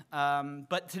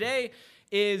But today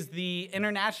is the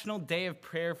International Day of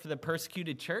Prayer for the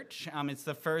Persecuted Church. It's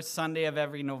the first Sunday of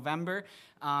every November.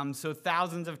 So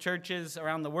thousands of churches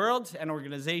around the world and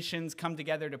organizations come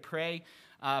together to pray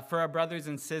for our brothers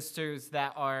and sisters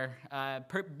that are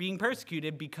being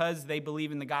persecuted because they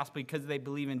believe in the gospel, because they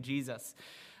believe in Jesus.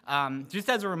 Just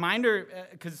as a reminder,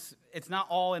 because it's not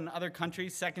all in other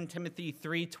countries, 2 Timothy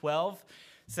 3:12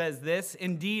 says this: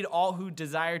 "Indeed, all who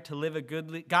desire to live a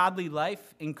godly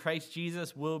life in Christ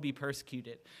Jesus will be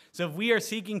persecuted." So if we are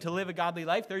seeking to live a godly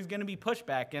life, there's going to be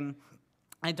pushback. And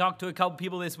I talked to a couple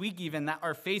people this week even that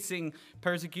are facing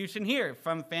persecution here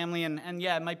from family. And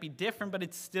yeah, it might be different, but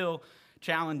it's still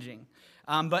challenging.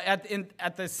 But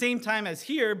at the same time as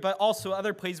here, but also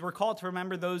other places, we're called to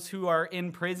remember those who are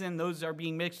in prison, those who are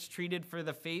being mistreated for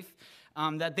the faith,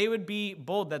 that they would be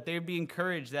bold, that they would be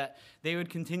encouraged, that they would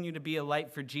continue to be a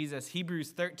light for Jesus.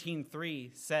 Hebrews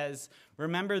 13:3 says,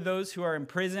 "Remember those who are in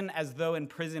prison as though in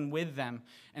prison with them,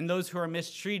 and those who are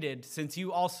mistreated, since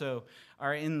you also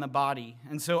are in the body."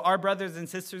 And so our brothers and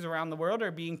sisters around the world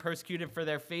are being persecuted for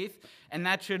their faith, and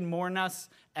that should mourn us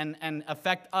and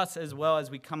affect us as well as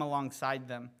we come alongside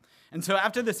them. And so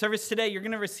after the service today, you're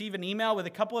going to receive an email with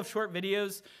a couple of short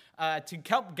videos to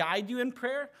help guide you in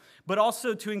prayer, but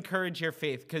also to encourage your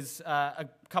faith, because a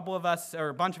couple of us, or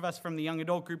a bunch of us from the young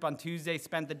adult group on Tuesday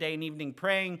spent the day and evening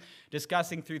praying,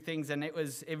 discussing through things, and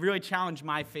it really challenged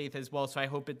my faith as well, so I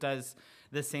hope it does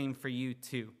the same for you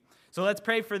too. So let's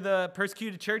pray for the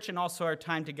persecuted church and also our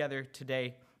time together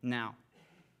today now.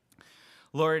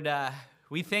 Lord,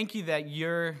 we thank you that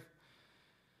your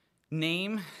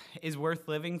name is worth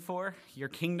living for. Your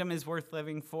kingdom is worth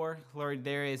living for. Lord,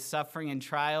 there is suffering and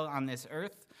trial on this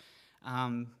earth,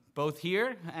 both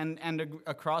here and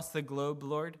across the globe,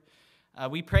 Lord.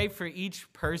 We pray for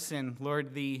each person,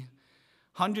 Lord, the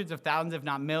hundreds of thousands, if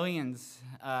not millions,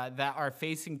 that are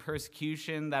facing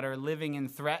persecution, that are living in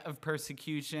threat of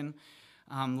persecution.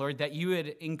 Lord, that you would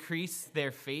increase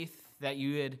their faith, that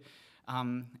you would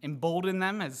embolden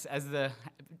them as the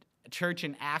church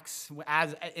in Acts,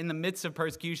 as in the midst of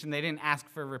persecution, they didn't ask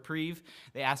for reprieve,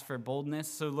 they asked for boldness.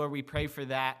 So Lord, we pray for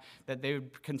that they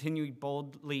would continue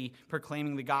boldly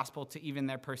proclaiming the gospel to even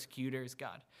their persecutors,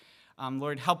 God.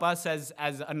 Lord, help us as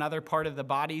another part of the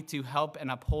body to help and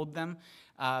uphold them,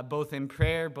 both in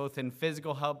prayer, both in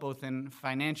physical help, both in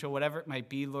financial, whatever it might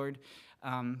be, Lord,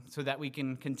 so that we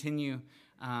can continue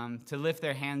to lift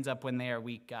their hands up when they are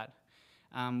weak, God.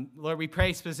 Lord, we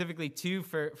pray specifically, too,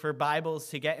 for Bibles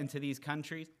to get into these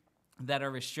countries that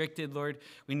are restricted, Lord.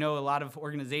 We know a lot of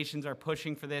organizations are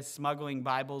pushing for this, smuggling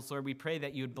Bibles. Lord, we pray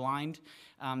that you would blind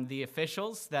the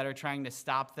officials that are trying to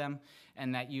stop them,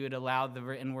 and that you would allow the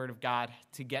written word of God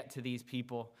to get to these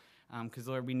people, because,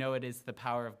 Lord, we know it is the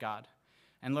power of God.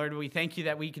 And, Lord, we thank you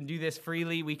that we can do this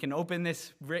freely. We can open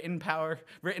this written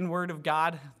word of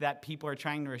God that people are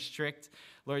trying to restrict,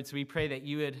 Lord. So we pray that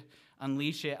you would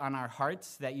unleash it on our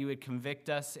hearts, that you would convict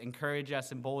us, encourage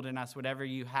us, embolden us, whatever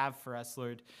you have for us,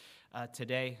 Lord,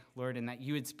 today, Lord, and that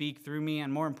you would speak through me,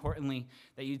 and more importantly,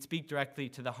 that you'd speak directly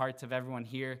to the hearts of everyone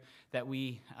here, that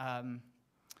we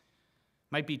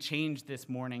might be changed this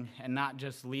morning and not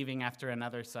just leaving after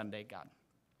another Sunday, God.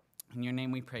 In your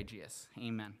name we pray, Jesus.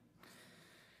 Amen.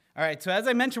 All right, so as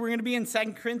I mentioned, we're going to be in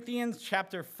 2 Corinthians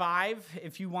chapter 5.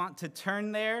 If you want to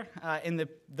turn there, in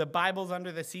the Bibles under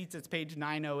the seats, it's page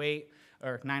 908,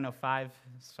 or 905,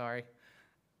 sorry.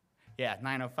 Yeah,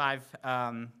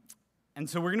 905. And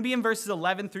so we're going to be in verses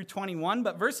 11 through 21,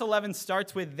 but verse 11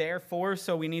 starts with therefore,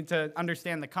 so we need to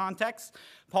understand the context.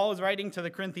 Paul is writing to the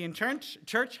Corinthian church,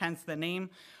 hence the name.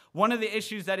 One of the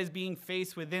issues that is being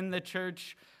faced within the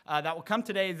church that will come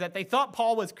today is that they thought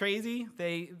Paul was crazy.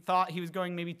 They thought he was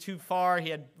going maybe too far. He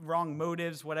had wrong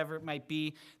motives, whatever it might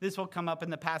be. This will come up in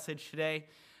the passage today.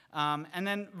 And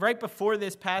then right before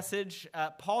this passage,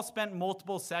 Paul spent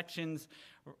multiple sections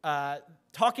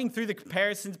talking through the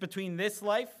comparisons between this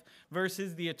life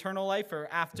versus the eternal life, or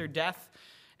after death.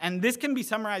 And this can be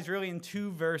summarized really in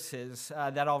two verses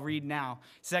that I'll read now.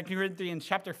 2 Corinthians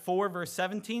chapter 4, verse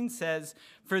 17 says,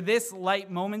 "For this light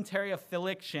momentary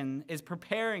affliction is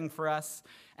preparing for us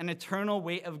an eternal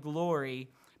weight of glory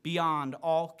beyond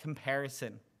all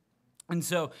comparison." And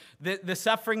so the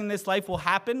suffering in this life will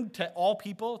happen to all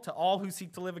people, to all who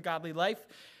seek to live a godly life,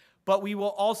 but we will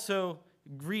also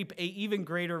reap an even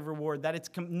greater reward, that it's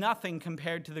nothing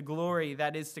compared to the glory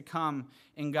that is to come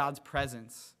in God's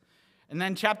presence. And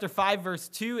then chapter 5, verse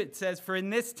 2, it says, "For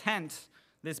in this tent,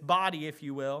 this body, if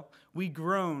you will, we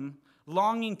groan,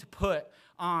 longing to put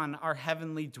on our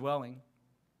heavenly dwelling."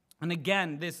 And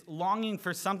again, this longing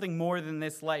for something more than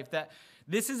this life, that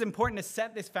this is important to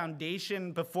set this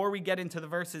foundation before we get into the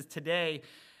verses today,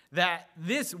 that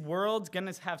this world's going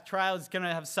to have trials, it's going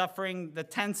to have suffering. The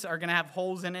tents are going to have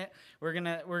holes in it.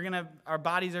 Our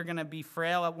bodies are going to be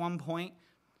frail at one point.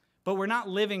 But we're not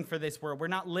living for this world. We're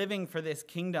not living for this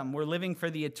kingdom. We're living for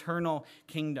the eternal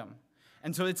kingdom.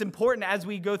 And so it's important as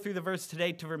we go through the verse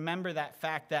today to remember that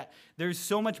fact that there's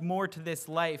so much more to this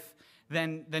life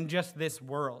than just this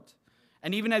world.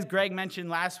 And even as Greg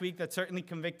mentioned last week, that certainly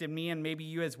convicted me and maybe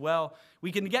you as well,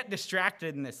 we can get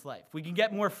distracted in this life. We can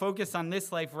get more focused on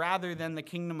this life rather than the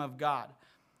kingdom of God.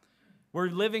 We're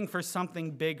living for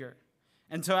something bigger.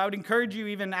 And so I would encourage you,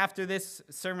 even after this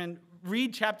sermon,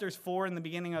 read chapters 4 and the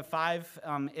beginning of 5.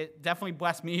 It definitely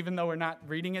blessed me, even though we're not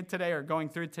reading it today or going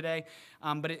through it today.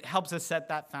 But it helps us set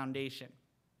that foundation.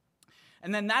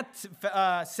 And then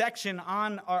that section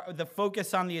on the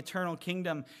focus on the eternal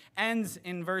kingdom ends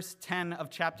in verse 10 of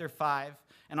chapter 5.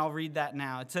 And I'll read that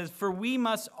now. It says, "For we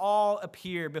must all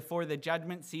appear before the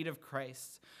judgment seat of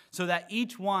Christ, so that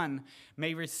each one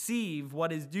may receive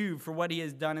what is due for what he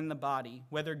has done in the body,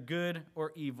 whether good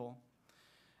or evil."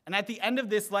 And at the end of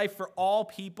this life, for all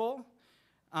people,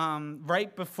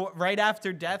 right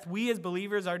after death, we as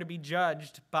believers are to be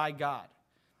judged by God.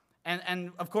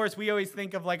 And of course, we always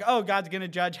think of like, oh, God's going to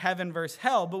judge heaven versus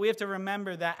hell. But we have to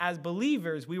remember that as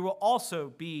believers, we will also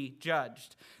be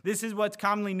judged. This is what's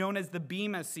commonly known as the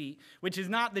Bema seat, which is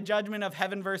not the judgment of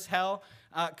heaven versus hell,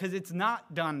 because it's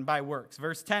not done by works.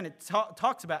 Verse 10, it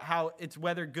talks about how it's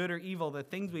whether good or evil, the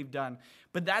things we've done.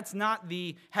 But that's not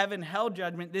the heaven-hell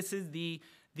judgment. This is the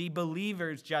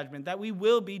believer's judgment, that we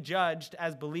will be judged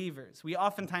as believers. We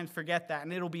oftentimes forget that,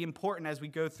 and it'll be important as we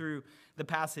go through the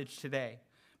passage today.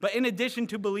 But in addition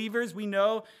to believers, we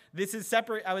know this is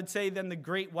separate, I would say, than the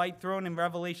great white throne in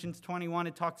Revelations 20.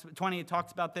 It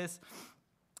talks about this,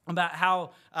 about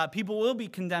how people will be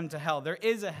condemned to hell. There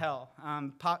is a hell,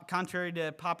 contrary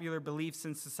to popular beliefs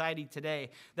in society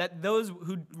today, that those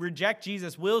who reject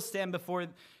Jesus will stand before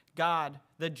God,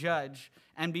 the judge,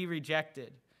 and be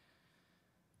rejected.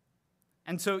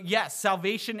 And so, yes,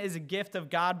 salvation is a gift of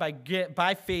God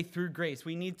by faith through grace.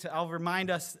 I'll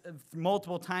remind us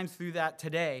multiple times through that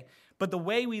today. But the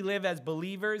way we live as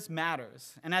believers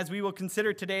matters. And as we will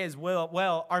consider today as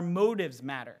well, our motives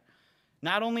matter.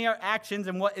 Not only our actions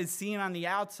and what is seen on the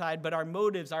outside, but our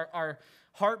motives, our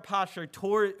heart posture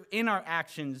in our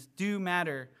actions do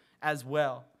matter as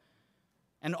well.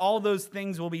 And all those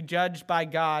things will be judged by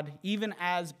God, even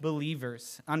as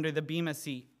believers, under the Bema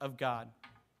seat of God.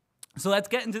 So let's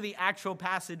get into the actual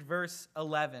passage, verse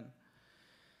 11.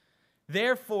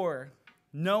 "Therefore,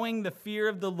 knowing the fear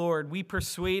of the Lord, we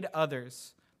persuade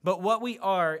others, but what we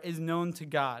are is known to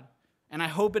God, and I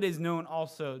hope it is known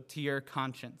also to your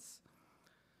conscience."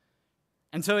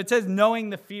 And so it says, knowing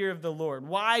the fear of the Lord.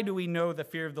 Why do we know the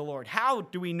fear of the Lord? How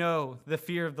do we know the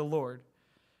fear of the Lord?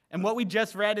 And what we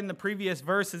just read in the previous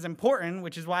verse is important,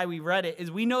 which is why we read it,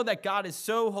 is we know that God is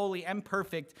so holy and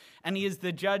perfect, and he is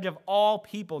the judge of all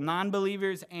people,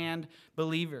 non-believers and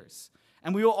believers.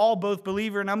 And we will all, both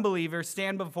believer and unbeliever,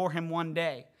 stand before him one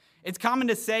day. It's common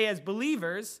to say as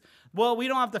believers, well, we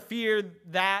don't have to fear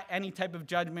that any type of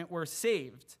judgment, we're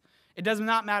saved. It does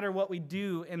not matter what we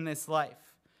do in this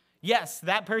life. Yes,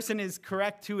 that person is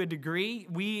correct to a degree.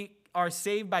 We are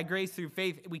saved by grace through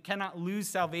faith. We cannot lose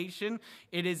salvation.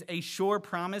 It is a sure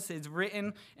promise. It's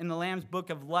written in the Lamb's book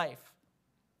of life.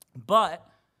 But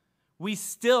we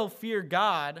still fear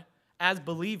God as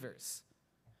believers.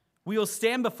 We will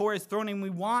stand before his throne and we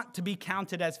want to be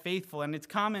counted as faithful. And it's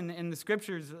common in the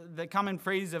scriptures, the common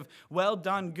phrase of, well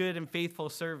done, good and faithful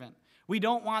servant. We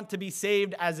don't want to be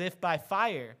saved as if by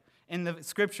fire. In the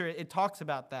scripture, it talks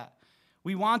about that.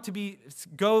 We want to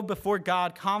go before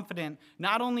God confident,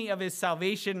 not only of his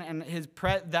salvation and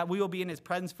that we will be in his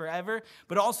presence forever,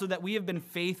 but also that we have been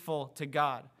faithful to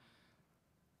God.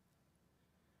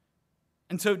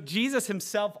 And so Jesus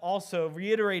himself also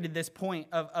reiterated this point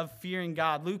of fearing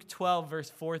God. Luke 12,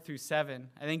 verse 4 through 7,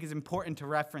 I think is important to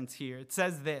reference here. It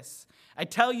says this, "I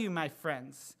tell you, my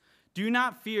friends, do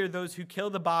not fear those who kill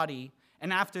the body,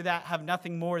 and after that have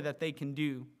nothing more that they can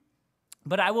do.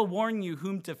 But I will warn you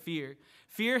whom to fear.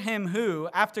 Fear him who,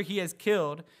 after he has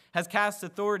killed, has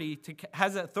authority to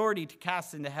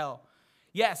cast into hell.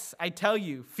 Yes, I tell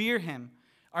you, fear him.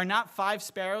 Are not 5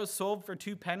 sparrows sold for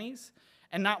 2 pennies,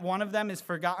 and not one of them is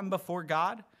forgotten before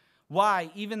God? Why,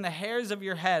 even the hairs of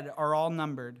your head are all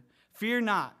numbered. Fear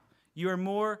not, you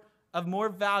are of more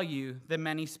value than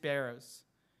many sparrows."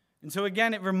 And so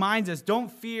again, it reminds us, don't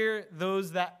fear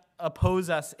those that oppose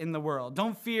us in the world.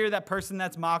 Don't fear that person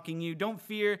that's mocking you. Don't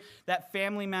fear that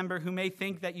family member who may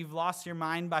think that you've lost your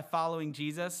mind by following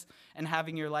Jesus and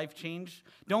having your life changed.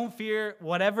 Don't fear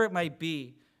whatever it might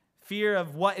be. fear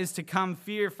of what is to come,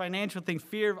 fear of financial things,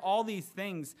 fear of all these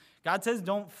things. God says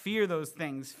don't fear those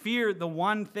things. Fear the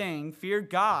one thing, fear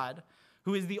God,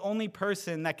 who is the only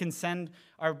person that can send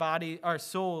our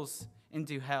souls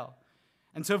into hell.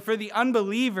 And so for the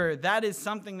unbeliever, that is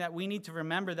something that we need to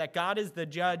remember, that God is the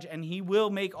judge and he will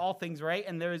make all things right.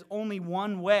 And there is only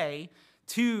one way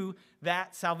to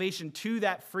that salvation, to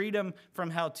that freedom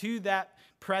from hell, to that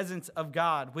presence of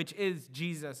God, which is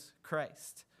Jesus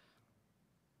Christ.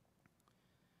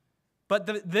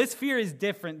 But this fear is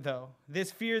different, though.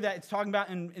 This fear that it's talking about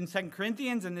in 2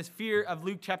 Corinthians and this fear of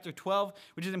Luke chapter 12,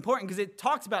 which is important because it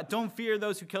talks about don't fear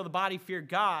those who kill the body, fear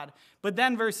God. But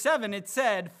then verse 7, it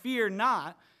said, fear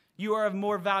not, you are of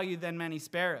more value than many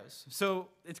sparrows. So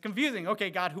it's confusing. Okay,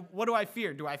 God, what do I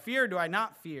fear? Do I fear or do I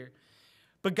not fear?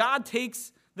 But God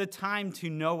takes the time to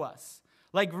know us,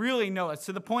 like really know us,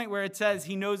 to the point where it says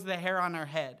he knows the hair on our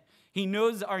head. He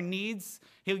knows our needs.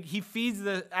 He feeds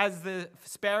as the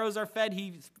sparrows are fed,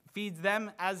 he feeds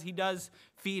them as he does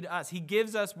feed us. He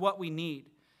gives us what we need.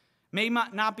 May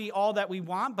not be all that we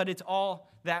want, but it's all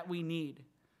that we need.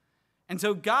 And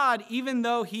so God, even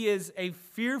though he is a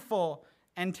fearful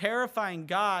and terrifying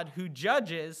God who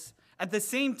judges, at the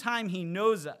same time he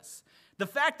knows us. The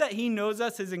fact that he knows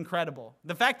us is incredible.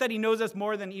 The fact that he knows us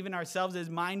more than even ourselves is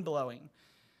mind-blowing.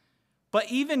 But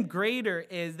even greater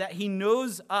is that he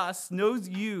knows us, knows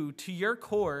you to your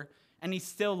core, and he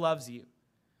still loves you.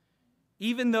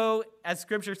 Even though, as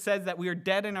Scripture says, that we are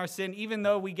dead in our sin, even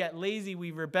though we get lazy,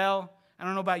 we rebel. I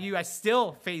don't know about you, I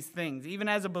still face things, even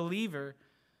as a believer,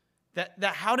 that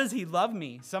how does he love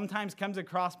me sometimes comes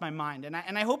across my mind. And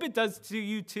I hope it does to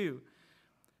you too.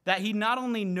 That he not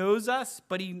only knows us,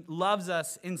 but he loves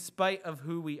us in spite of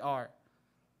who we are.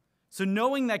 So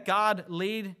knowing that God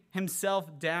laid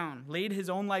himself down, laid his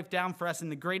own life down for us in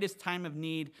the greatest time of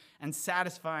need and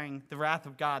satisfying the wrath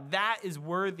of God, that is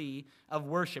worthy of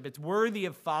worship. It's worthy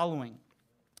of following.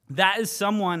 That is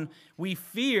someone we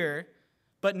fear,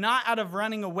 but not out of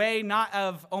running away, not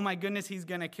of, oh my goodness, he's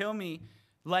going to kill me,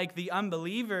 like the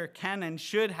unbeliever can and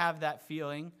should have that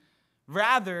feeling.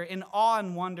 Rather, in awe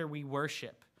and wonder, we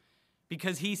worship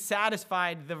because he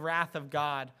satisfied the wrath of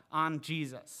God on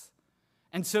Jesus.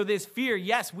 And so this fear,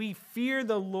 yes, we fear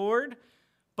the Lord,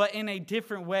 but in a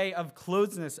different way of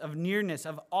closeness, of nearness,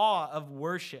 of awe, of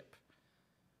worship.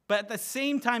 But at the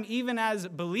same time, even as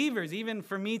believers, even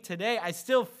for me today, I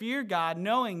still fear God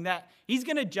knowing that he's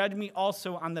going to judge me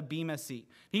also on the Bema seat.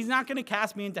 He's not going to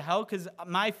cast me into hell because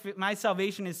my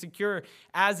salvation is secure,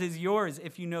 as is yours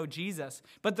if you know Jesus.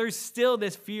 But there's still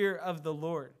this fear of the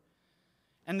Lord.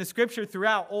 And the Scripture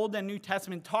throughout Old and New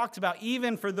Testament talks about,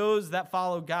 even for those that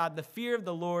follow God, the fear of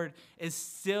the Lord is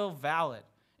still valid.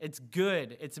 It's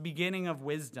good. It's the beginning of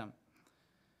wisdom.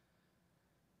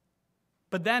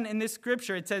 But then in this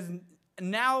Scripture, it says,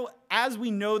 now as we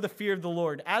know the fear of the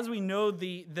Lord, as we know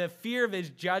the fear of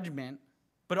his judgment,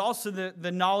 but also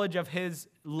the knowledge of his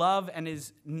love and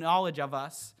his knowledge of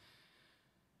us,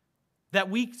 that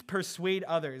we persuade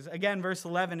others. Again, verse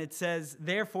 11, it says,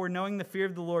 therefore, knowing the fear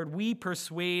of the Lord, we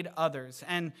persuade others.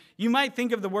 And you might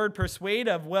think of the word persuade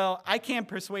of, well, I can't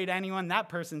persuade anyone. That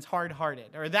person's hard-hearted.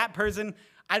 Or that person,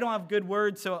 I don't have good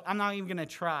words, so I'm not even going to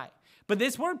try. But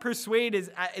this word persuade is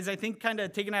I think, kind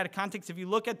of taken out of context. If you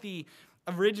look at the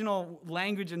original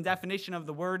language and definition of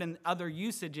the word and other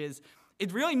usages,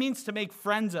 it really means to make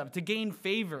friends of, to gain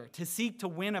favor, to seek to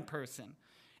win a person.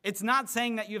 It's not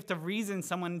saying that you have to reason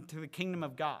someone to the kingdom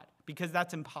of God, because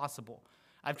that's impossible.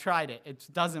 I've tried it. It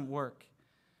doesn't work.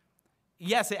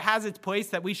 Yes, it has its place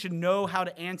that we should know how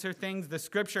to answer things. The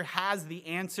Scripture has the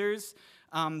answers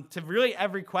to really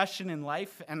every question in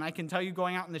life. And I can tell you,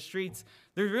 going out in the streets,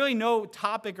 there's really no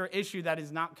topic or issue that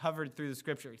is not covered through the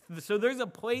Scripture. So there's a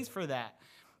place for that.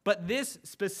 But this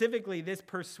specifically, this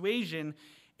persuasion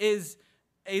is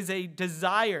a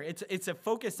desire. It's a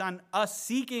focus on us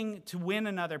seeking to win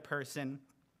another person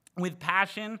with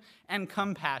passion and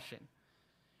compassion.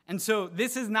 And so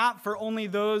this is not for only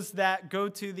those that go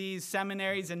to these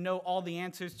seminaries and know all the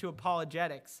answers to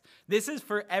apologetics. This is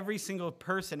for every single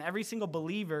person. Every single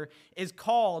believer is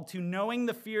called to knowing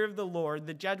the fear of the Lord,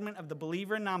 the judgment of the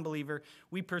believer and non-believer.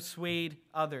 We persuade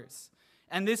others.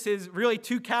 And this is really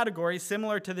two categories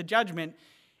similar to the judgment,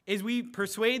 is we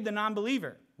persuade the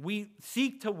non-believer. We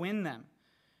seek to win them.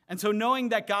 And so knowing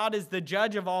that God is the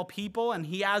judge of all people and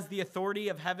he has the authority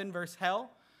of heaven versus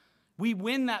hell, we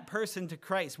win that person to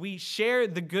Christ. We share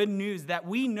the good news that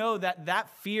we know that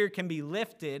fear can be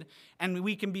lifted and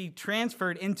we can be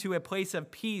transferred into a place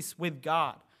of peace with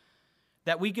God.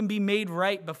 That we can be made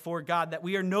right before God, that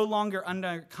we are no longer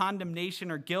under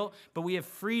condemnation or guilt, but we have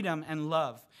freedom and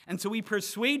love. And so we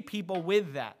persuade people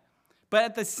with that. But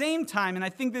at the same time, and I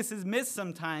think this is missed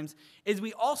sometimes, is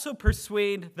we also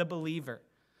persuade the believer.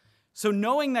 So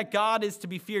knowing that God is to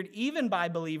be feared even by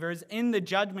believers in the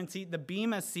judgment seat, the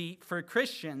bema seat for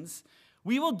Christians,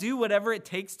 we will do whatever it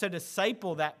takes to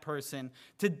disciple that person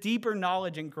to deeper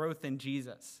knowledge and growth in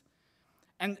Jesus.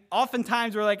 And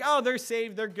oftentimes we're like, oh, they're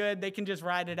saved, they're good, they can just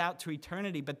ride it out to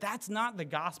eternity. But that's not the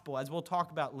gospel, as we'll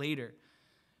talk about later.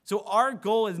 So our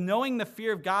goal is knowing the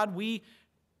fear of God. We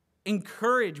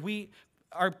encourage, we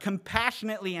are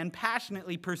compassionately and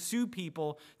passionately pursue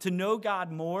people to know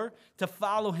God more, to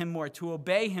follow him more, to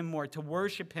obey him more, to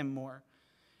worship him more.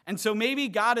 And so maybe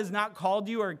God has not called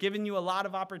you or given you a lot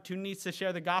of opportunities to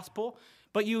share the gospel,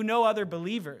 but you know other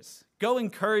believers. Go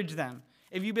encourage them.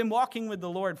 If you've been walking with the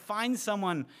Lord, find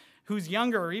someone who's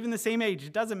younger or even the same age.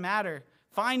 It doesn't matter.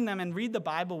 Find them and read the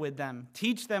Bible with them.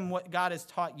 Teach them what God has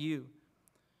taught you,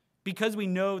 because we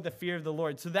know the fear of the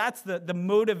Lord. So that's the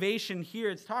motivation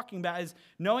here it's talking about, is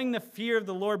knowing the fear of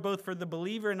the Lord both for the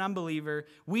believer and unbeliever.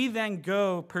 We then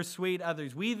go persuade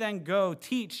others. We then go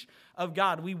teach of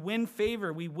God. We win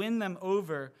favor. We win them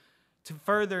over to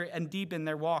further and deepen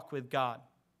their walk with God.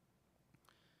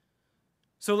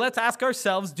 So let's ask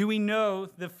ourselves, do we know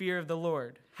the fear of the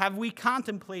Lord? Have we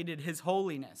contemplated his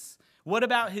holiness? What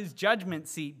about his judgment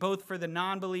seat, both for the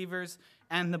non-believers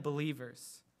and the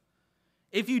believers?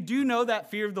 If you do know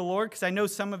that fear of the Lord, because I know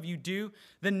some of you do,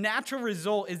 the natural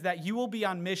result is that you will be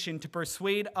on mission to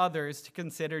persuade others to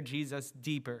consider Jesus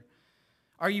deeper.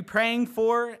 Are you praying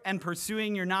for and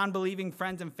pursuing your non-believing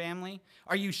friends and family?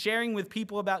 Are you sharing with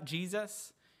people about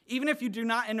Jesus? Even if you do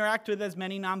not interact with as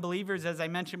many non-believers as I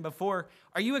mentioned before,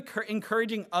 are you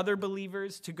encouraging other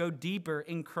believers to go deeper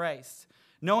in Christ,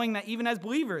 knowing that even as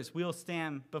believers, we will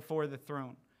stand before the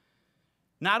throne?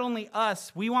 Not only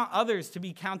us, we want others to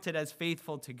be counted as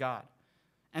faithful to God.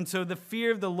 And so the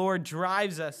fear of the Lord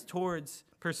drives us towards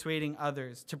persuading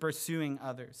others, to pursuing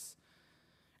others.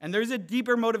 And there's a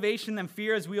deeper motivation than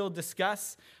fear, as we will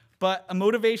discuss, but a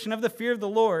motivation of the fear of the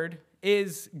Lord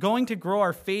is going to grow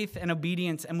our faith and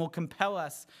obedience and will compel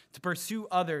us to pursue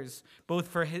others, both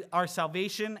for our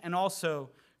salvation and also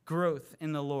growth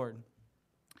in the Lord.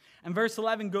 And verse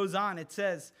 11 goes on. It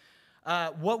says,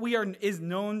 what we are is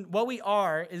known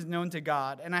to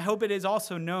God, and I hope it is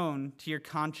also known to your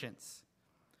conscience.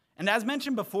 And as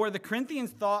mentioned before, the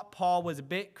Corinthians thought Paul was a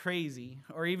bit crazy,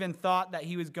 or even thought that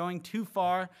he was going too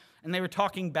far, and they were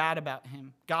talking bad about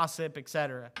him, gossip,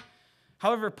 etc.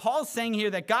 However, Paul's saying here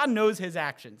that God knows his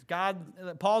actions.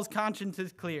 Paul's conscience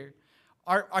is clear.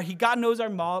 God knows our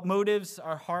motives,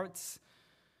 our hearts,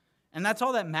 and that's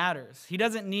all that matters.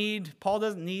 Paul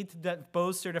doesn't need to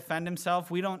boast or defend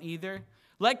himself. We don't either.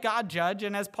 Let God judge,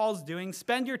 and as Paul's doing,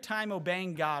 spend your time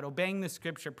obeying God, obeying the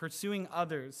scripture, pursuing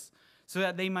others so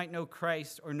that they might know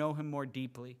Christ or know him more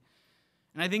deeply.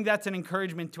 And I think that's an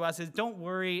encouragement to us, is don't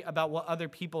worry about what other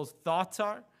people's thoughts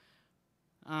are.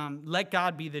 Let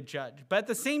God be the judge. But at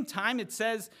the same time, it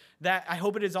says that I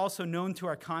hope it is also known to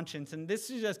our conscience. And this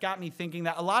has just got me thinking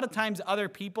that a lot of times other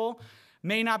people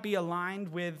may not be aligned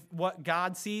with what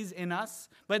God sees in us.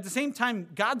 But at the same time,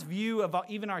 God's view of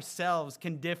even ourselves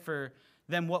can differ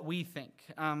than what we think.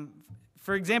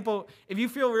 For example, if you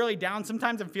feel really down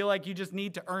sometimes and feel like you just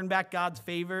need to earn back God's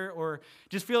favor, or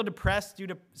just feel depressed due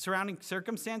to surrounding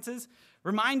circumstances,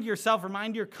 remind your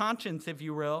conscience, if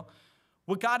you will,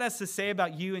 what God has to say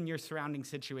about you and your surrounding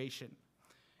situation.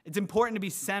 It's important to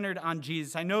be centered on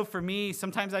Jesus. I know for me,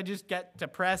 sometimes I just get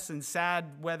depressed and sad,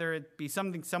 whether it be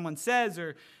something someone says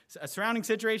or a surrounding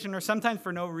situation, or sometimes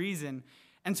for no reason.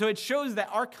 And so it shows that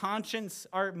our conscience,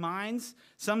 our minds,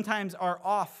 sometimes are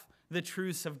off the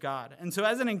truths of God. And so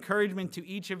as an encouragement to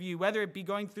each of you, whether it be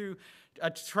going through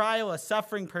a trial, a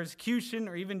suffering, persecution,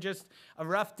 or even just a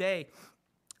rough day,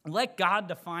 let God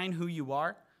define who you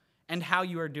are and how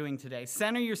you are doing today.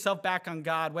 Center yourself back on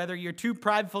God. Whether you're too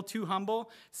prideful, too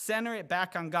humble, center it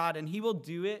back on God, and he will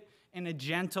do it in a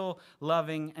gentle,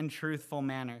 loving, and truthful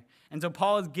manner. And so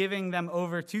Paul is giving them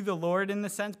over to the Lord in the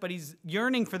sense, but he's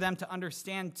yearning for them to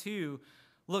understand too,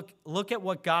 look at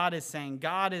what God is saying.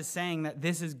 God is saying that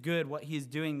this is good, what he is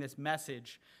doing, this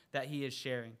message that he is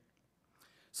sharing.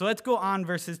 So let's go on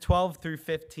verses 12 through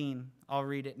 15. I'll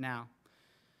read it now.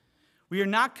 We are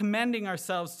not commending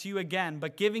ourselves to you again,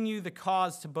 but giving you the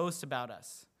cause to boast about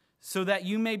us, so that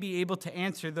you may be able to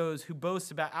answer those who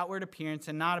boast about outward appearance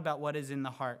and not about what is in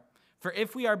the heart. For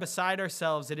if we are beside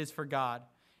ourselves, it is for God.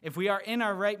 If we are in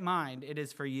our right mind, it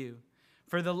is for you.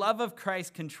 For the love of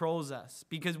Christ controls us,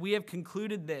 because we have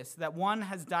concluded this, that one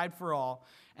has died for all,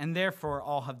 and therefore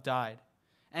all have died.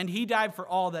 And he died for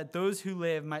all, that those who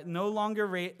live might no longer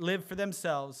live for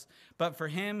themselves, but for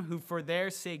him who for their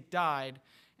sake died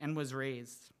and was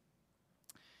raised.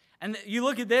 And you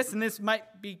look at this, and this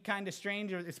might be kind of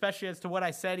strange, especially as to what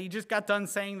I said. He just got done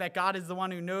saying that God is the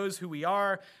one who knows who we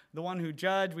are, the one who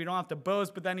judges. We don't have to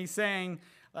boast. But then he's saying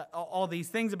all these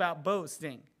things about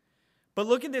boasting. But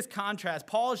look at this contrast.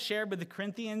 Paul has shared with the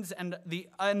Corinthians and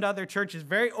other churches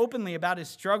very openly about his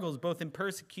struggles, both in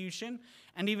persecution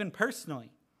and even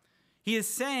personally. He is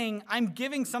saying, I'm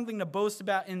giving something to boast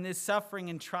about in this suffering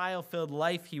and trial-filled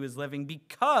life he was living,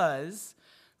 because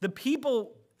the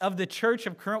people of the church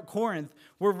of Corinth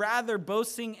were rather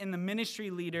boasting in the ministry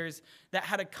leaders that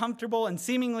had a comfortable and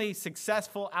seemingly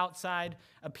successful outside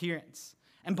appearance.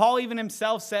 And Paul even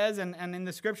himself says, and in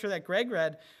the scripture that Greg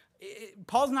read,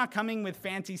 Paul's not coming with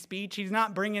fancy speech. He's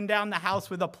not bringing down the house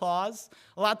with applause.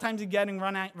 A lot of times he's getting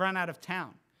run out of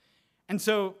town. And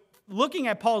so looking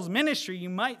at Paul's ministry, you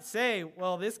might say,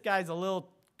 well, this guy's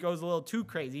goes a little too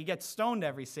crazy. He gets stoned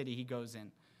every city he goes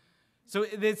in. So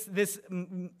this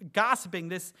gossiping,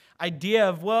 this idea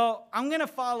of, well, I'm going to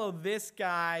follow this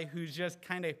guy who's just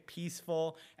kind of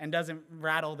peaceful and doesn't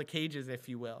rattle the cages, if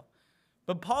you will.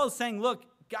 But Paul is saying, look,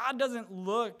 God doesn't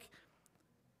look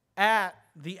at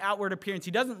the outward appearance.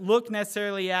 He doesn't look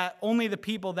necessarily at only the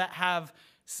people that have,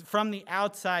 from the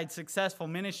outside, successful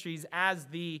ministries as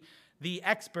the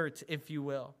experts, if you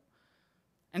will.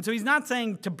 And so he's not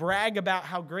saying to brag about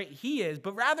how great he is,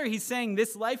 but rather he's saying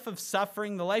this life of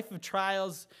suffering, the life of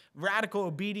trials, radical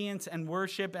obedience and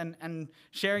worship and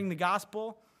sharing the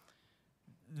gospel,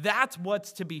 that's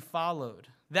what's to be followed.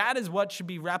 That is what should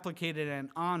be replicated and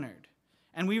honored.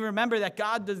 And we remember that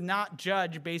God does not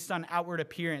judge based on outward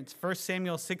appearance. 1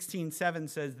 Samuel 16:7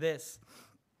 says this,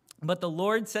 "But the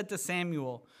Lord said to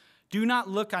Samuel, 'Do not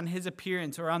look on his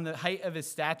appearance or on the height of his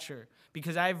stature,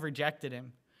 because I have rejected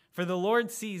him. For the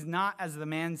Lord sees not as the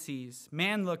man sees.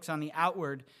 Man looks on the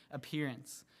outward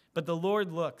appearance, but the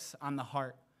Lord looks on the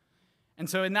heart.'" And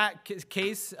so in that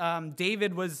case,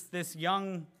 David was this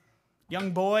young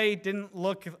boy, didn't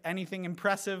look anything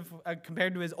impressive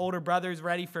compared to his older brothers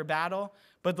ready for battle,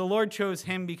 but the Lord chose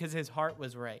him because his heart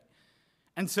was right.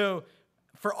 And so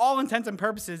for all intents and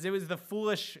purposes, it was the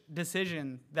foolish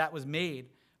decision that was made,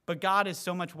 but God is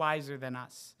so much wiser than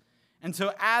us. And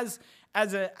so as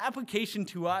an application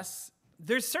to us,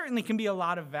 there certainly can be a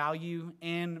lot of value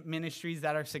in ministries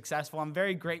that are successful. I'm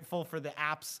very grateful for the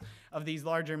apps of these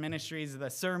larger ministries, the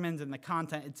sermons and the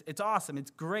content. It's awesome.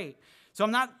 It's great. So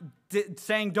I'm not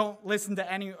saying don't listen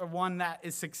to anyone that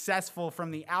is successful from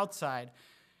the outside.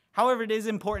 However, it is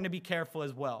important to be careful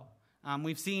as well.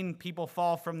 We've seen people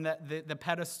fall from the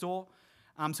pedestal,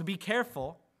 so be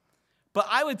careful. But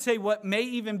I would say what may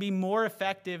even be more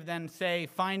effective than, say,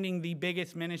 finding the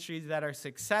biggest ministries that are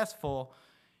successful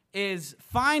is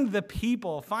find the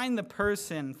people, find the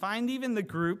person, find even the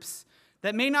groups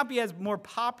that may not be as more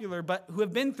popular, but who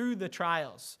have been through the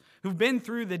trials, who've been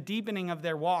through the deepening of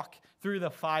their walk through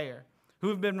the fire, who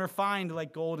have been refined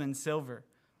like gold and silver.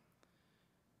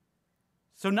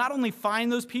 So not only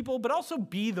find those people, but also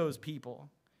be those people.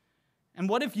 And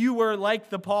what if you were like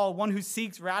the Paul, one who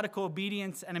seeks radical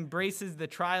obedience and embraces the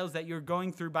trials that you're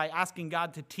going through by asking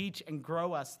God to teach and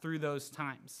grow us through those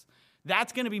times?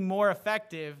 That's going to be more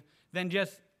effective than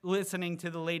just listening to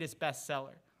the latest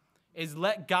bestseller. Is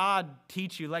let God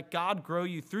teach you, let God grow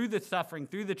you through the suffering,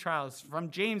 through the trials.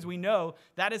 From James, we know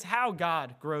that is how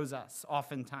God grows us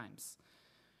oftentimes.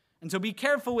 And so be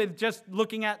careful with just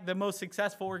looking at the most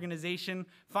successful organization.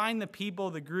 Find the people,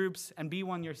 the groups, and be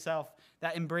one yourself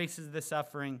that embraces the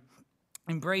suffering,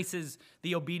 embraces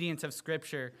the obedience of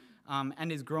Scripture,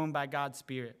 and is grown by God's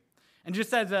Spirit. And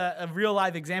just as a real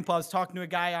live example, I was talking to a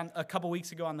guy a couple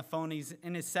weeks ago on the phone. He's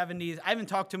in his 70s. I haven't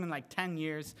talked to him in like 10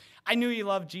 years. I knew he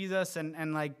loved Jesus,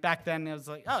 and like back then it was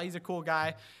like, oh, he's a cool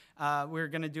guy. We were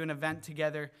going to do an event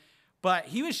together. But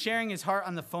he was sharing his heart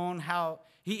on the phone, how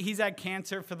he's had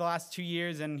cancer for the last 2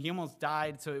 years, and he almost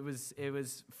died, so it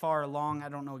was far along. I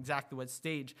don't know exactly what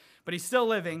stage, but he's still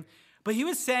living. But he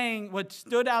was saying what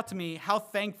stood out to me, how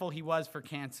thankful he was for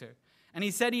cancer. And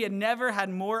he said he had never had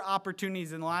more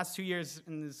opportunities in the last 2 years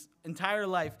in his entire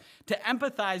life to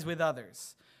empathize with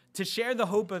others, to share the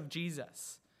hope of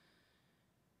Jesus.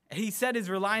 He said his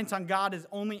reliance on God has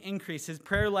only increased. His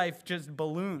prayer life just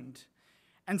ballooned.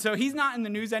 And so he's not in the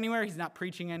news anywhere. He's not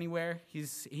preaching anywhere.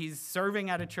 He's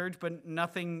serving at a church, but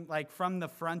nothing like from the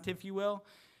front, if you will.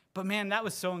 But man, that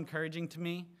was so encouraging to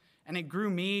me. And it grew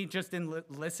me just in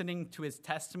listening to his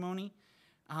testimony.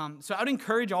 So I would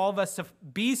encourage all of us to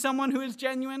be someone who is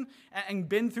genuine and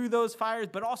been through those fires,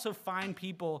 but also find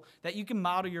people that you can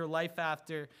model your life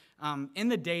after in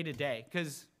the day-to-day.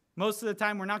 Because most of the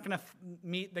time, we're not going to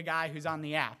meet the guy who's on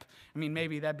the app. I mean,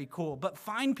 maybe that'd be cool. But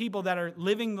find people that are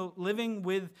living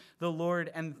with the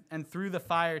Lord and through the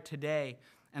fire today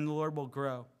and the Lord will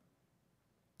grow.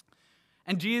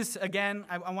 And Jesus, again,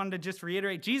 I wanted to just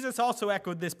reiterate, Jesus also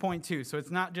echoed this point too. So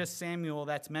it's not just Samuel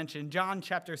that's mentioned. John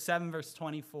chapter 7, verse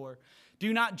 24.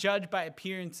 Do not judge by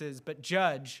appearances, but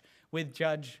judge with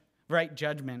right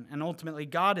judgment. And ultimately,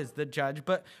 God is the judge.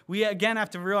 But we, again,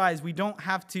 have to realize we don't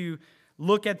have to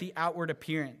look at the outward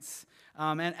appearance.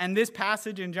 And this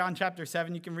passage in John chapter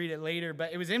 7, you can read it later,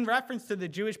 but it was in reference to the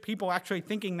Jewish people actually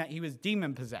thinking that he was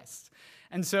demon-possessed.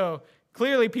 And so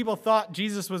clearly people thought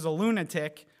Jesus was a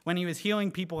lunatic when he was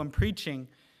healing people and preaching.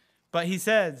 But he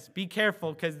says, be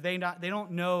careful because they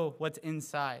don't know what's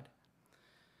inside.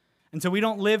 And so we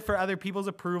don't live for other people's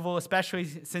approval, especially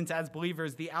since as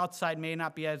believers, the outside may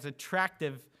not be as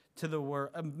attractive to the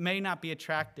world, may not be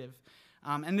attractive.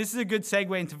 And this is a good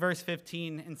segue into verse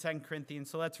 15 in 2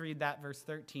 Corinthians. So let's read that, verse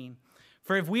 13.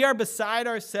 For if we are beside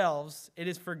ourselves, it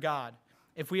is for God.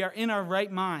 If we are in our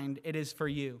right mind, it is for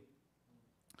you.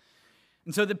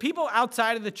 And so the people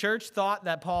outside of the church thought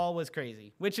that Paul was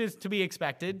crazy, which is to be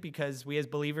expected because we as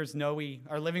believers know we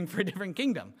are living for a different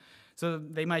kingdom. So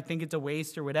they might think it's a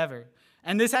waste or whatever.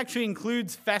 And this actually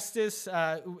includes Festus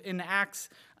in Acts.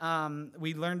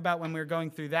 We learned about when we were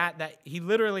going through that he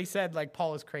literally said, like,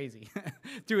 Paul is crazy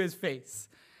to his face.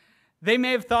 They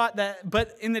may have thought that,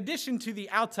 but in addition to the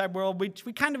outside world, which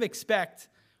we kind of expect,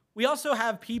 we also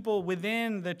have people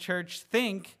within the church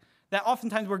think that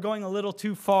oftentimes we're going a little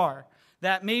too far,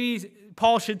 that maybe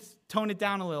Paul should tone it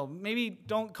down a little. Maybe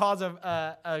don't cause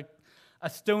a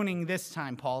stoning this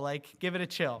time, Paul. Like, give it a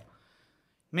chill.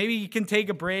 Maybe you can take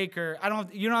a break, or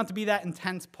you don't have to be that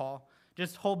intense, Paul.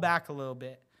 Just hold back a little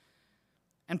bit.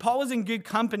 And Paul was in good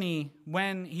company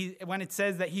when it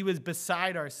says that he was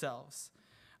beside ourselves.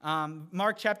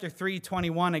 Mark chapter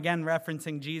 3:21, again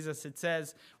referencing Jesus, it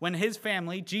says, when his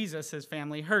family, Jesus'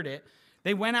 family, heard it,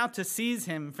 they went out to seize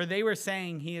him, for they were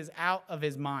saying he is out of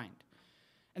his mind.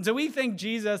 And so we think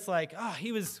Jesus,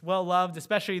 he was well-loved,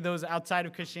 especially those outside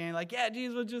of Christianity. Like, yeah,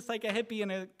 Jesus was just like a hippie and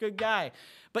a good guy.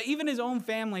 But even his own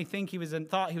family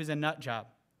thought he was a nut job.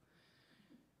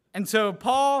 And so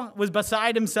Paul was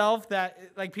beside himself,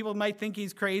 that people might think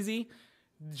he's crazy.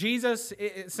 Jesus,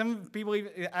 some people,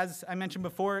 as I mentioned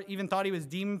before, even thought he was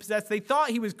demon-possessed. They thought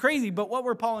he was crazy, but what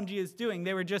were Paul and Jesus doing?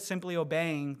 They were just simply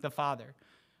obeying the Father.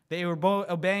 They were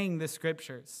obeying the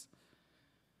Scriptures.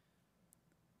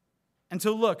 And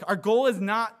so look, our goal is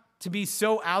not to be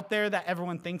so out there that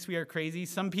everyone thinks we are crazy.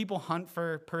 Some people hunt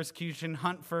for persecution,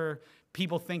 hunt for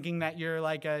people thinking that you're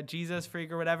like a Jesus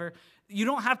freak or whatever. You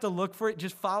don't have to look for it.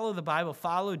 Just follow the Bible.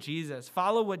 Follow Jesus.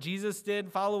 Follow what Jesus did.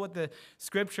 Follow what the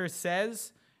Scripture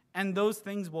says, and those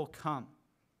things will come.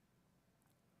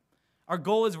 Our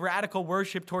goal is radical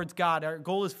worship towards God. Our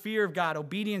goal is fear of God,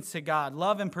 obedience to God,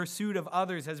 love and pursuit of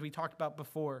others, as we talked about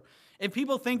before. If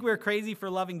people think we're crazy for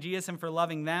loving Jesus and for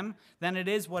loving them, then it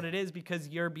is what it is because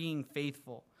you're being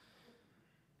faithful.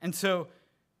 And so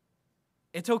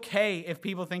it's okay if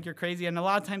people think you're crazy. And a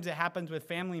lot of times it happens with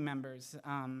family members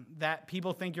that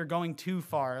people think you're going too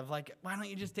far. Of like, why don't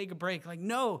you just take a break? Like,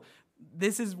 no,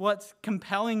 this is what's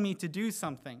compelling me to do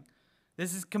something.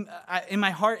 This is in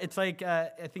my heart. It's like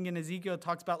I think in Ezekiel it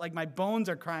talks about like my bones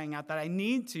are crying out that I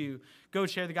need to go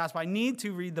share the gospel. I need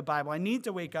to read the Bible. I need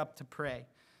to wake up to pray.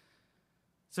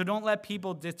 So don't let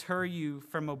people deter you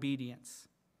from obedience.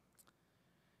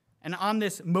 And on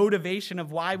this motivation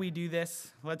of why we do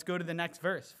this, let's go to the next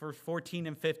verse. Verse 14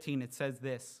 and 15, it says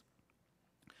this.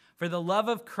 For the love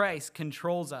of Christ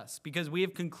controls us, because we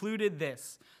have concluded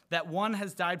this, that one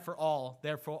has died for all,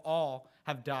 therefore all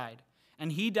have died.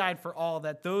 And he died for all,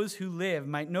 that those who live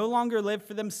might no longer live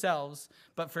for themselves,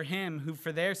 but for him who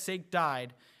for their sake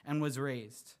died and was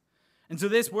raised. And so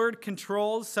this word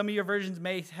controls, some of your versions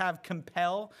may have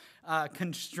compel,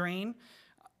 constrain.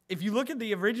 If you look at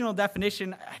the original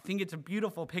definition, I think it's a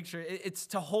beautiful picture. It's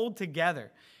to hold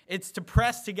together. It's to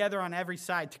press together on every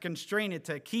side, to constrain it,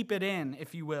 to keep it in,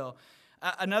 if you will.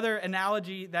 Another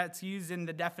analogy that's used in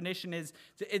the definition is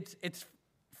it's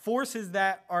forces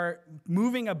that are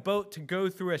moving a boat to go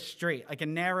through a strait, like a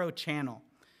narrow channel.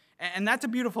 And that's a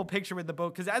beautiful picture with the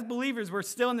boat, because as believers, we're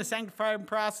still in the sanctifying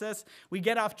process. We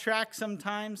get off track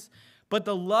sometimes. But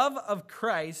the love of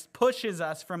Christ pushes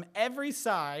us from every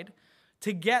side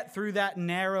to get through that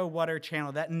narrow water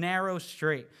channel, that narrow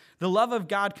strait. The love of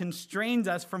God constrains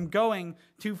us from going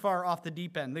too far off the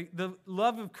deep end. The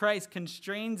love of Christ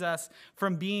constrains us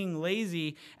from being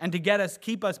lazy and to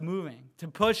keep us moving, to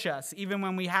push us even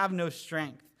when we have no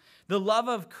strength. The love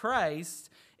of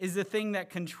Christ is the thing that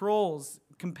controls,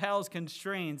 compels,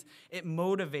 constrains. It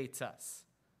motivates us.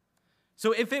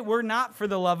 So if it were not for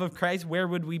the love of Christ, where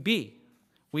would we be?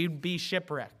 We'd be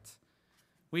shipwrecked.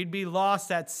 We'd be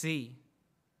lost at sea.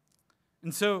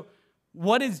 And so,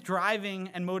 what is driving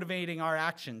and motivating our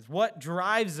actions? What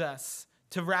drives us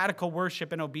to radical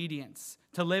worship and obedience,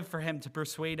 to live for him, to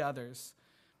persuade others?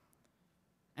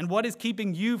 And what is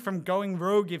keeping you from going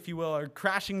rogue, if you will, or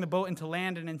crashing the boat into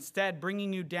land and instead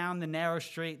bringing you down the narrow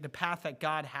straight, the path that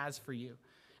God has for you?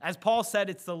 As Paul said,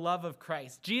 it's the love of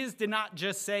Christ. Jesus did not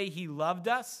just say he loved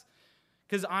us,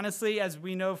 because honestly, as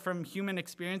we know from human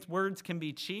experience, words can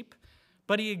be cheap.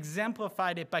 But he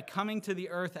exemplified it by coming to the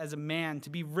earth as a man to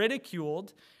be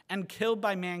ridiculed and killed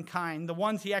by mankind, the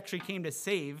ones he actually came to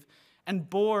save, and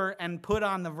bore and put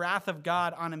on the wrath of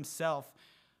God on himself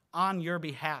on your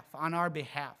behalf, on our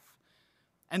behalf.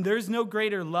 And there's no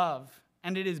greater love,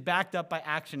 and it is backed up by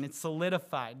action. It's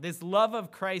solidified. This love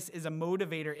of Christ is a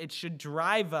motivator. It should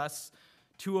drive us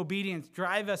to obedience,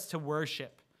 drive us to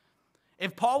worship.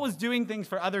 If Paul was doing things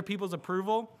for other people's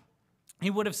approval, he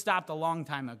would have stopped a long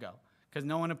time ago, because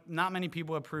not many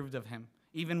people approved of him,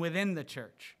 even within the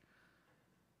church.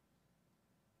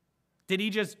 Did he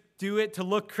just do it to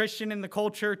look Christian in the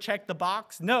culture, check the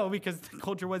box? No, because the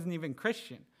culture wasn't even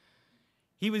Christian.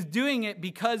 He was doing it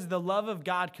because the love of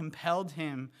God compelled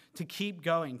him to keep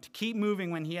going, to keep moving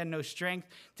when he had no strength,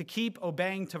 to keep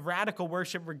obeying, to radical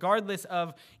worship, regardless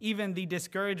of even the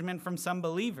discouragement from some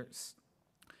believers.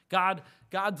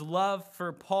 God's love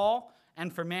for Paul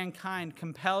and for mankind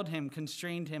compelled him,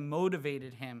 constrained him,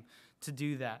 motivated him to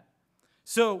do that.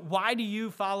 So why do you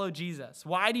follow Jesus?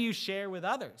 Why do you share with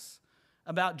others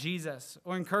about Jesus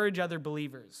or encourage other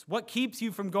believers? What keeps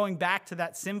you from going back to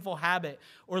that sinful habit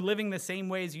or living the same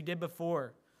way as you did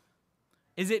before?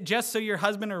 Is it just so your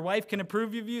husband or wife can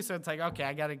approve of you? So it's like, okay,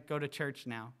 I got to go to church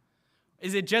now.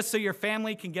 Is it just so your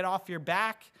family can get off your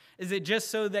back? Is it just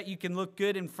so that you can look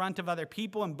good in front of other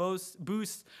people and boast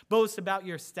about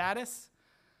your status?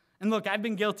 And look, I've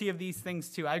been guilty of these things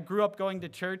too. I grew up going to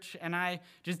church, and I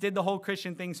just did the whole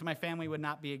Christian thing so my family would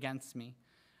not be against me.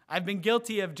 I've been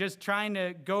guilty of just trying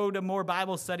to go to more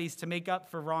Bible studies to make up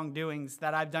for wrongdoings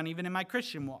that I've done even in my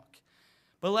Christian walk.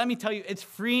 But let me tell you, it's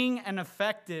freeing and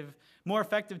more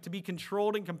effective to be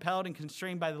controlled and compelled and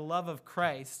constrained by the love of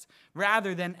Christ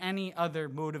rather than any other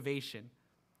motivation.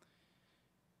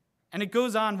 And it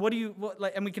goes on,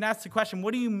 and we can ask the question,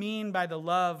 what do you mean by the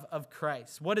love of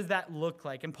Christ? What does that look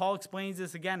like? And Paul explains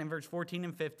this again in verse 14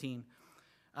 and 15.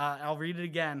 I'll read it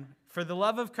again. For the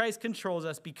love of Christ controls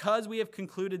us because we have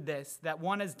concluded this, that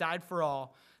one has died for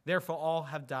all, therefore all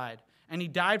have died. And he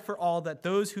died for all, that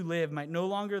those who live might no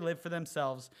longer live for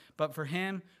themselves, but for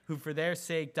him who for their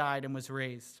sake died and was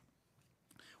raised.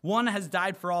 One has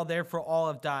died for all, therefore all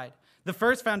have died. The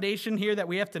first foundation here that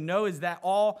we have to know is that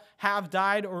all have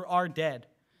died or are dead.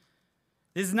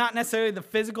 This is not necessarily the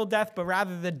physical death, but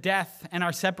rather the death and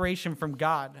our separation from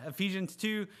God. Ephesians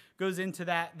 2 goes into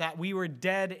that we were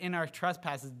dead in our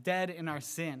trespasses, dead in our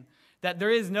sin. That there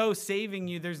is no saving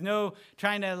you. There's no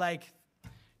trying to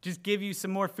just give you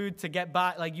some more food to get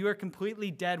by. You are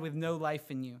completely dead with no life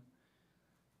in you.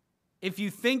 If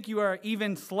you think you are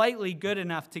even slightly good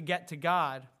enough to get to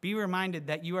God, be reminded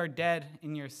that you are dead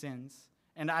in your sins,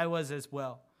 and I was as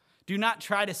well. Do not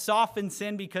try to soften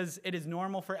sin because it is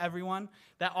normal for everyone.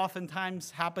 That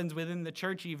oftentimes happens within the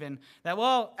church even, that,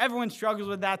 everyone struggles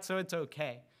with that, so it's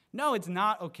okay. No, it's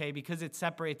not okay because it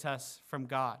separates us from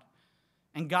God,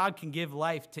 and God can give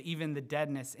life to even the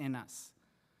deadness in us.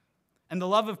 And the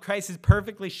love of Christ is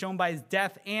perfectly shown by his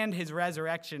death and his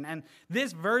resurrection. And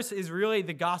this verse is really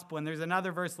the gospel. And there's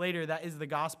another verse later that is the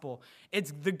gospel.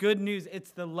 It's the good news.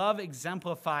 It's the love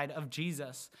exemplified of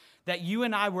Jesus. That you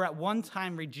and I were at one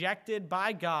time rejected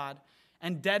by God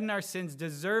and dead in our sins,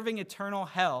 deserving eternal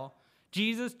hell.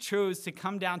 Jesus chose to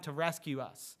come down to rescue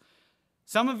us.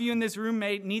 Some of you in this room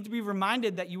may need to be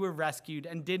reminded that you were rescued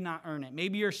and did not earn it.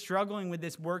 Maybe you're struggling with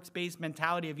this works-based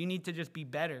mentality of you need to just be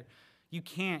better. You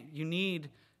can't. You need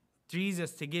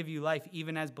Jesus to give you life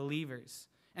even as believers.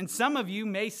 And some of you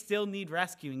may still need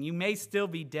rescuing. You may still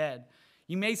be dead.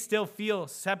 You may still feel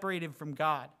separated from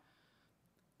God.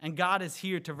 And God is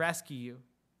here to rescue you.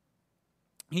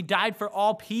 He died for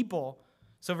all people.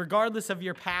 So regardless of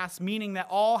your past, meaning that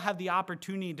all have the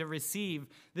opportunity to receive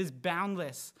this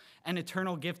boundless and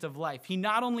eternal gift of life. He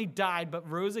not only died, but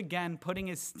rose again, putting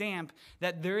his stamp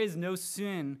that there is no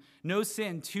sin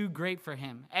too great for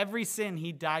him. Every sin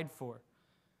he died for.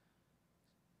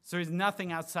 So there's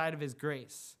nothing outside of his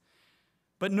grace.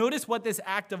 But notice what this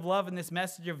act of love and this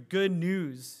message of good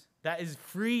news that is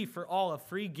free for all, a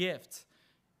free gift,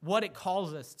 what it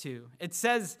calls us to. It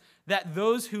says that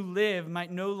those who live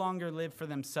might no longer live for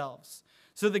themselves.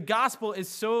 So the gospel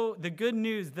is the good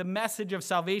news, the message of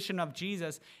salvation of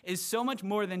Jesus is so much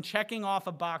more than checking off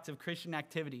a box of Christian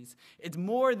activities. It's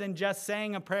more than just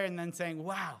saying a prayer and then saying,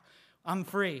 wow, I'm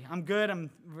free. I'm good. I'm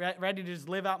ready to just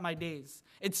live out my days.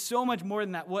 It's so much more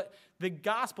than that. What the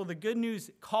gospel, the good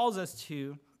news calls us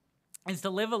to is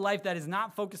to live a life that is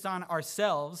not focused on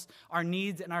ourselves, our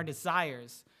needs, and our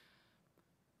desires.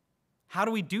 How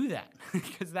do we do that?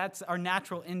 Because that's our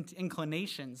natural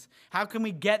inclinations. How can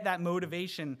we get that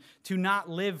motivation to not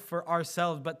live for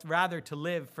ourselves, but rather to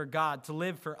live for God, to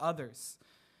live for others?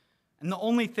 And the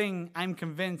only thing I'm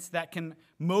convinced that can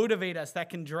motivate us, that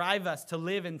can drive us to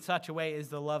live in such a way is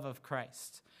the love of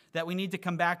Christ, that we need to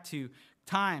come back to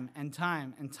time and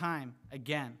time and time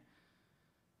again.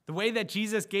 The way that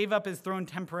Jesus gave up his throne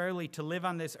temporarily to live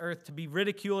on this earth, to be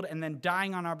ridiculed and then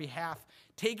dying on our behalf,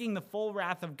 taking the full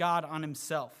wrath of God on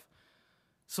himself.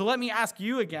 So let me ask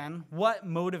you again, what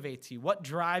motivates you? What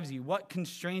drives you? What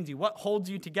constrains you? What holds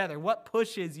you together? What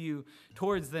pushes you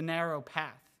towards the narrow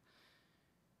path?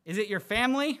 Is it your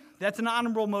family? That's an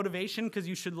honorable motivation because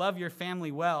you should love your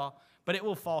family well, but it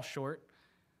will fall short.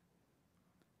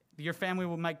 Your family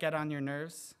might get on your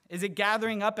nerves. Is it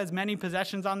gathering up as many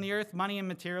possessions on the earth? Money and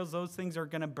materials, those things are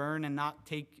going to burn and not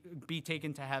be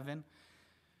taken to heaven.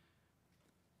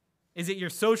 Is it your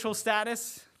social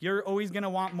status? You're always going to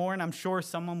want more, and I'm sure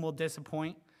someone will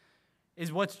disappoint.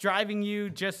 Is what's driving you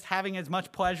just having as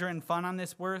much pleasure and fun on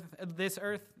this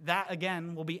earth? That,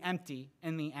 again, will be empty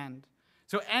in the end.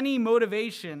 So any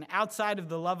motivation outside of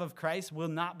the love of Christ will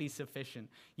not be sufficient.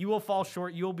 You will fall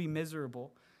short. You will be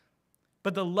miserable.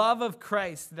 But the love of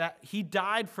Christ, that he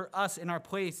died for us in our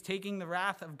place, taking the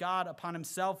wrath of God upon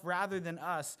himself rather than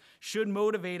us, should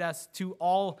motivate us to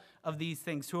all of these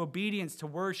things, to obedience, to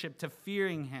worship, to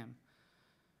fearing him.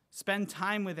 Spend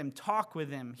time with him, talk with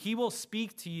him. He will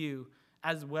speak to you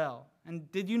as well.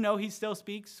 And did you know he still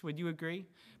speaks? Would you agree?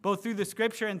 Both through the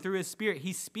scripture and through his spirit,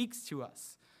 he speaks to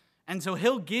us. And so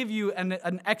he'll give you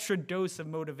an extra dose of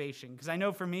motivation. Because I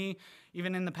know for me,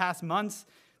 even in the past months,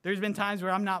 there's been times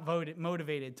where I'm not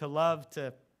motivated to love,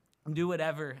 to do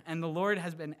whatever. And the Lord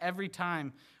has been every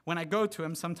time when I go to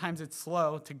him, sometimes it's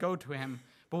slow to go to him.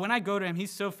 But when I go to him,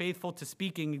 he's so faithful to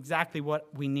speaking exactly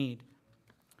what we need.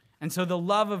 And so the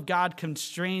love of God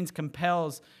constrains,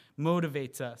 compels,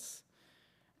 motivates us.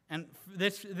 And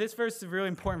this verse is really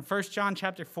important. 1 John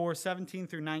chapter 4, 17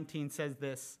 through 19 says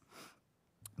this.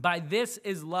 By this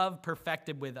is love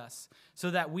perfected with us,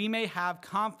 so that we may have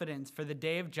confidence for the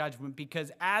day of judgment,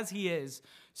 because as he is,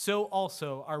 so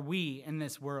also are we in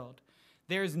this world.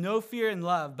 There is no fear in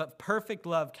love, but perfect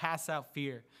love casts out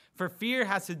fear. For fear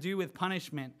has to do with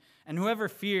punishment, and whoever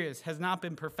fears has not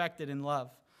been perfected in love.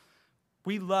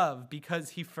 We love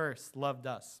because he first loved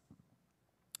us.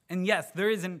 And yes,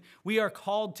 we are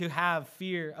called to have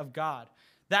fear of God.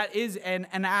 That is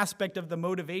an aspect of the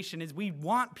motivation, is we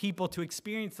want people to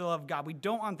experience the love of God. We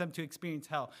don't want them to experience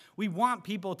hell. We want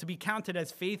people to be counted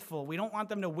as faithful. We don't want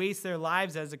them to waste their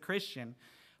lives as a Christian.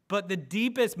 But the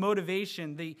deepest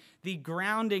motivation, the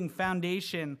grounding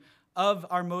foundation of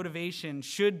our motivation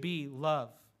should be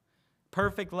love.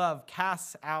 Perfect love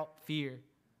casts out fear.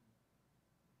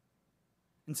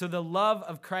 And so the love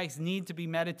of Christ needs to be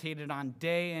meditated on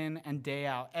day in and day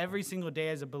out, every single day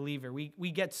as a believer.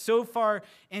 We get so far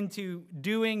into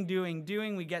doing.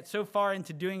 We get so far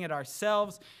into doing it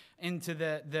ourselves, into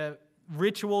the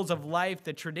rituals of life,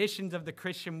 the traditions of the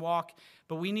Christian walk.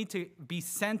 But we need to be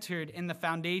centered in the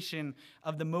foundation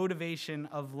of the motivation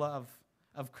of love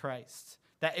of Christ,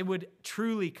 that it would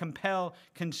truly compel,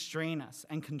 constrain us,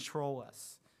 and control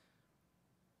us.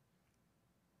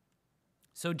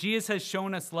 So Jesus has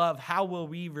shown us love. How will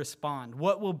we respond?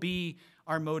 What will be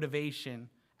our motivation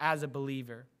as a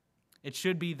believer? It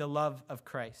should be the love of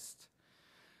Christ.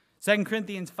 2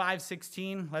 Corinthians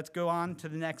 5:16, let's go on to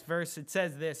the next verse. It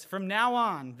says this, "From now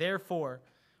on, therefore,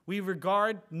 we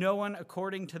regard no one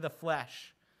according to the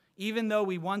flesh. Even though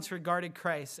we once regarded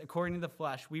Christ according to the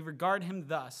flesh, we regard him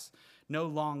thus no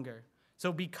longer."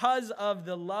 So because of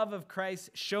the love of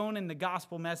Christ shown in the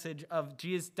gospel message of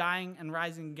Jesus dying and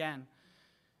rising again,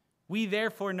 we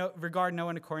therefore regard no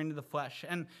one according to the flesh.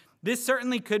 And this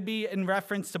certainly could be in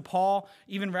reference to Paul,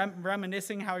 even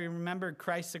reminiscing how he remembered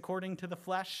Christ according to the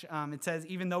flesh. It says,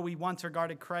 even though we once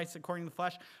regarded Christ according to the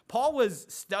flesh. Paul was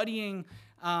studying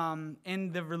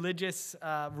in the religious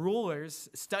rulers,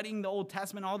 studying the Old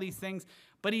Testament, all these things,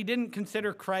 but he didn't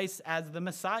consider Christ as the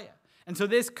Messiah. And so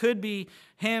this could be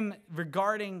him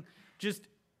regarding just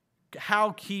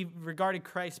how he regarded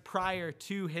Christ prior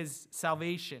to his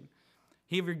salvation.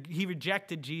 He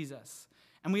rejected Jesus.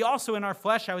 And we also in our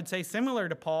flesh, I would say, similar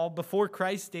to Paul, before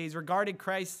Christ's days, regarded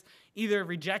Christ, either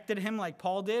rejected him like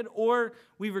Paul did, or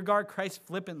we regard Christ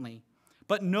flippantly.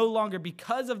 but no longer,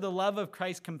 because of the love of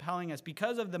Christ compelling us,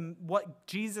 because of what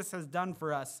Jesus has done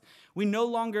for us, we no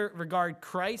longer regard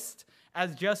Christ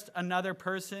as just another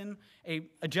person,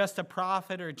 just a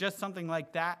prophet, or just something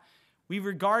like that. We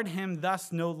regard him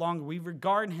thus no longer. We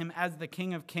regard him as the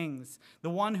King of Kings, the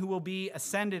one who will be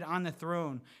ascended on the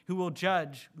throne, who will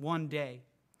judge one day.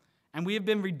 And we have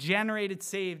been regenerated,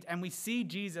 saved, and we see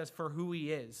Jesus for who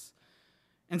he is.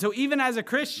 And so even as a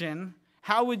Christian,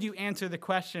 how would you answer the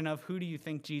question of who do you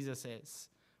think Jesus is?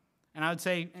 And I would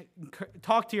say,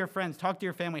 talk to your friends, talk to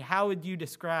your family. How would you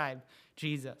describe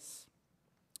Jesus?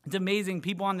 It's amazing.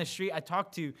 People on the street I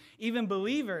talk to, even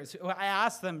believers, I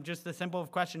ask them just the simple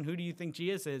question, who do you think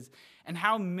Jesus is? And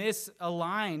how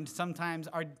misaligned sometimes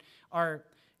our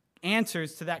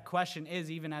answers to that question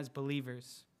is, even as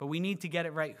believers. But we need to get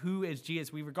it right. Who is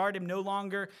Jesus? We regard him no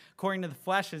longer, according to the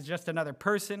flesh, as just another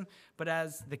person, but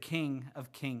as the King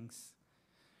of Kings.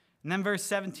 And then verse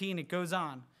 17, it goes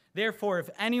on. Therefore, if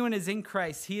anyone is in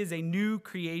Christ, he is a new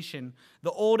creation.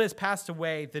 The old has passed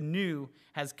away, the new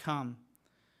has come.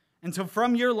 And so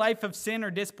from your life of sin or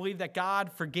disbelief that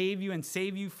God forgave you and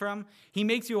saved you from, he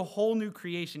makes you a whole new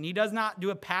creation. He does not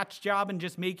do a patch job and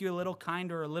just make you a little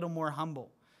kinder or a little more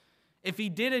humble. If he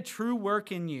did a true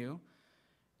work in you,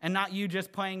 and not you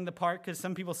just playing the part, because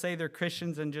some people say they're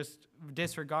Christians and just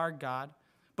disregard God,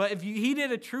 but if he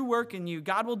did a true work in you,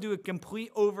 God will do a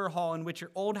complete overhaul in which your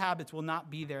old habits will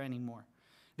not be there anymore.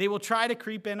 They will try to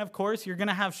creep in, of course. You're going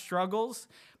to have struggles,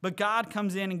 but God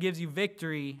comes in and gives you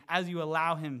victory as you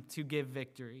allow him to give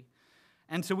victory.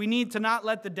 And so we need to not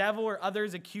let the devil or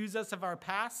others accuse us of our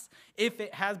past. If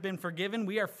it has been forgiven,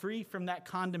 we are free from that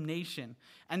condemnation.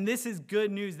 And this is good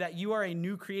news that you are a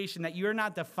new creation, that you are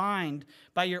not defined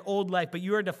by your old life, but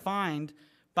you are defined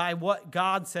by what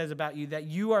God says about you, that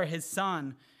you are his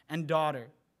son and daughter.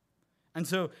 And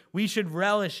so we should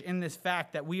relish in this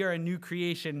fact that we are a new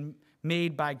creation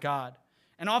made by God.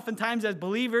 And oftentimes as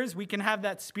believers, we can have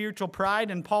that spiritual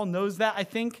pride, and Paul knows that, I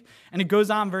think. And it goes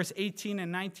on, verse 18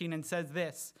 and 19, and says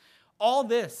this, all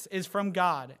this is from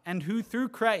God, and who through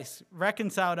Christ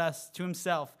reconciled us to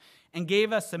himself and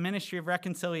gave us the ministry of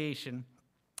reconciliation.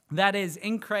 That is,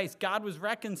 in Christ, God was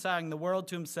reconciling the world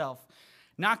to himself,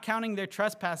 not counting their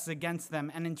trespasses against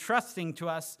them, and entrusting to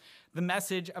us the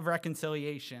message of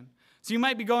reconciliation. So you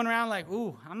might be going around like,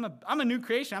 ooh, I'm a new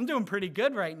creation. I'm doing pretty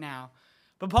good right now.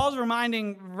 But Paul's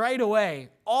reminding right away,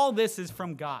 all this is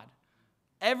from God.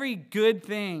 Every good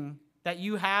thing that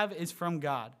you have is from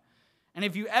God. And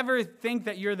if you ever think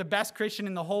that you're the best Christian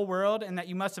in the whole world and that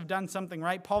you must have done something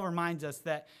right, Paul reminds us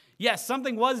that, yes,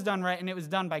 something was done right and it was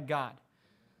done by God.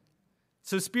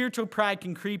 So spiritual pride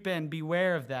can creep in.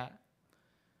 Beware of that.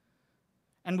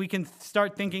 And we can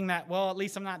start thinking that, well, at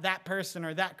least I'm not that person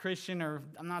or that Christian, or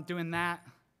I'm not doing that.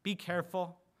 Be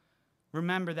careful.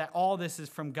 Remember that all this is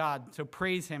from God, so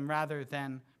praise him rather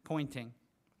than pointing.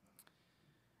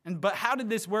 But how did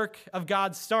this work of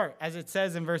God start? As it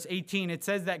says in verse 18, it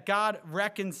says that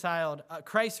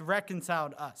Christ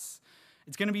reconciled us.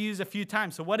 It's going to be used a few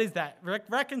times. So what is that?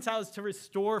 Reconcile is to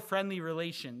restore friendly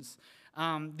relations.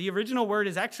 The original word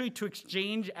is actually to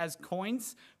exchange as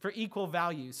coins for equal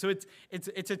value. So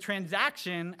it's a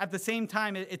transaction. At the same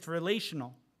time, it's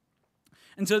relational.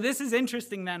 And so this is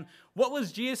interesting then. What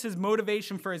was Jesus'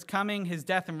 motivation for his coming, his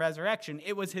death, and resurrection?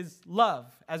 It was his love,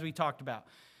 as we talked about.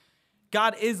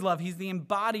 God is love. He's the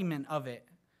embodiment of it.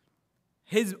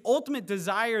 His ultimate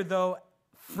desire, though,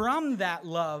 from that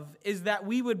love is that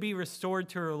we would be restored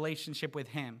to a relationship with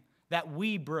him that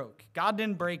we broke. God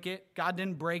didn't break it. God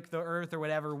didn't break the earth or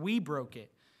whatever. We broke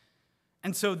it.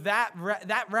 And so that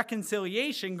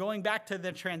reconciliation, going back to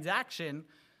the transaction,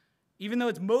 even though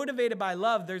it's motivated by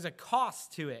love, there's a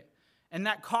cost to it. And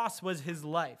that cost was his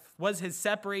life, was his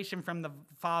separation from the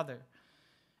Father.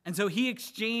 And so he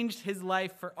exchanged his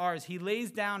life for ours. He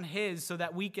lays down his so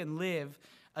that we can live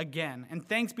again. And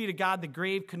thanks be to God, the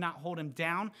grave could not hold him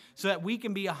down, so that we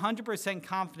can be 100%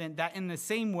 confident that in the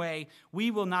same way, we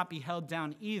will not be held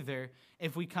down either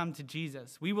if we come to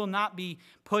Jesus. We will not be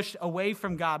pushed away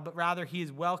from God, but rather he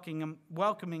is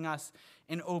welcoming us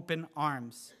in open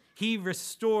arms. He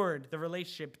restored the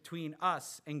relationship between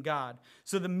us and God.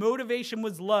 So the motivation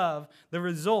was love. The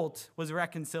result was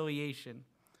reconciliation.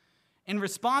 In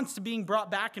response to being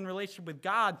brought back in relationship with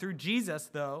God through Jesus,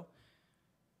 though,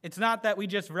 it's not that we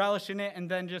just relish in it and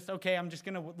then just, okay, I'm just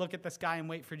going to look at the sky and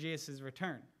wait for Jesus'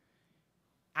 return.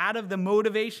 Out of the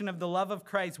motivation of the love of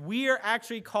Christ, we are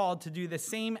actually called to do the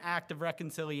same act of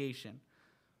reconciliation.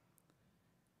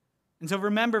 And so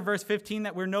remember verse 15,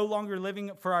 that we're no longer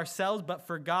living for ourselves, but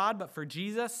for God, but for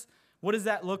Jesus. What does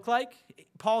that look like?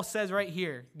 Paul says right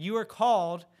here, you are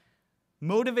called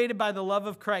motivated by the love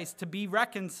of Christ to be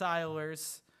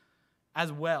reconcilers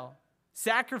as well,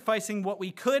 sacrificing what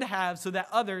we could have so that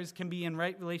others can be in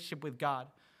right relationship with God.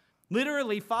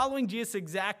 Literally following Jesus'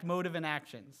 exact motive and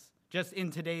actions, just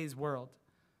in today's world.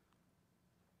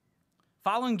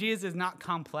 Following Jesus is not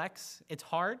complex. It's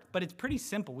hard, but it's pretty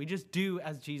simple. We just do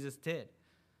as Jesus did.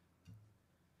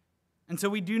 And so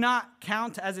we do not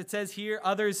count, as it says here,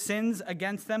 others' sins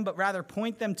against them, but rather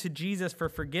point them to Jesus for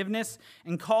forgiveness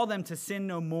and call them to sin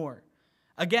no more.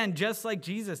 Again, just like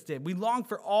Jesus did, we long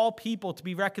for all people to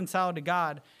be reconciled to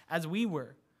God as we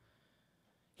were.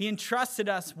 He entrusted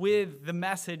us with the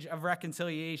message of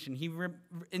reconciliation. He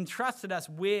entrusted us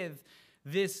with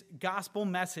this gospel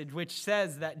message, which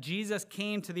says that Jesus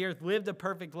came to the earth, lived a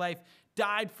perfect life,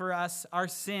 died for us, our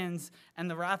sins, and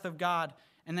the wrath of God,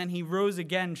 and then he rose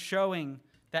again, showing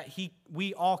that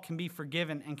we all can be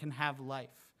forgiven and can have life.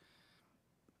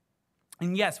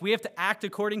 And yes, we have to act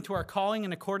according to our calling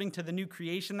and according to the new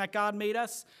creation that God made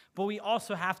us, but we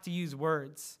also have to use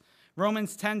words.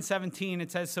 Romans 10:17,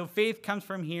 it says, "So faith comes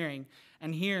from hearing,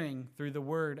 and hearing through the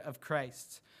word of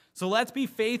Christ." So let's be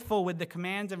faithful with the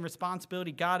commands and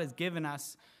responsibility God has given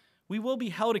us. We will be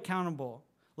held accountable.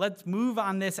 Let's move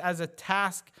on this as a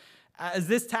task, as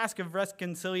this task of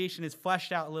reconciliation is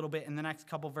fleshed out a little bit in the next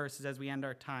couple verses as we end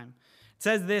our time. It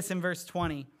says this in verse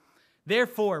 20,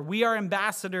 "Therefore, we are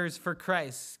ambassadors for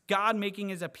Christ, God making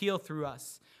his appeal through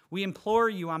us. We implore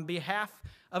you on behalf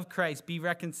of Christ, be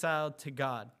reconciled to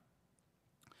God."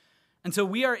 And so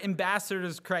we are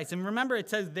ambassadors of Christ. And remember, it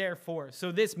says therefore.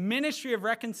 So this ministry of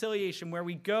reconciliation where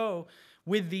we go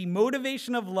with the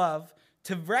motivation of love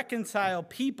to reconcile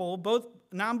people, both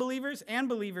non-believers and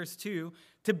believers too,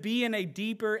 to be in a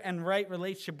deeper and right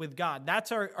relationship with God.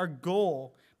 That's our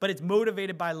goal, but it's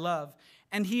motivated by love.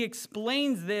 And he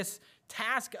explains this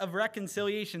task of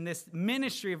reconciliation, this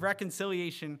ministry of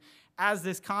reconciliation, as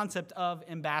this concept of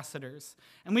ambassadors.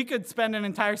 And we could spend an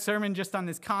entire sermon just on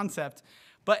this concept,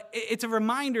 but it's a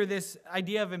reminder, this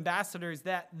idea of ambassadors,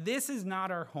 that this is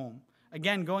not our home.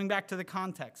 Again, going back to the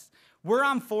context, we're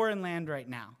on foreign land right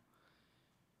now.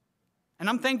 And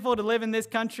I'm thankful to live in this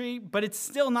country, but it's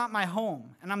still not my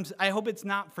home. And I hope it's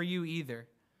not for you either.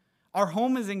 Our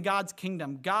home is in God's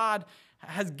kingdom. God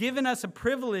has given us a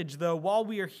privilege, though, while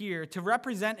we are here, to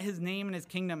represent his name and his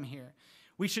kingdom here.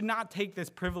 We should not take this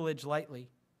privilege lightly.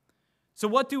 So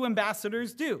what do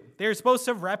ambassadors do? They're supposed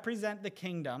to represent the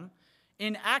kingdom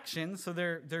in action. So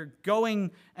they're going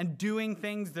and doing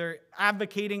things. They're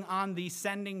advocating on the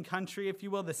sending country, if you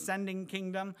will, the sending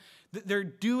kingdom. They're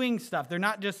doing stuff. They're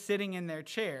not just sitting in their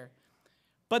chair.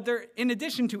 But they're, in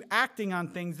addition to acting on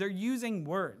things, they're using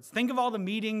words. Think of all the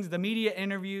meetings, the media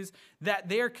interviews, that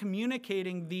they're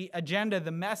communicating the agenda,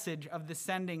 the message of the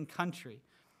sending country.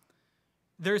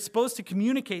 They're supposed to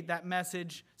communicate that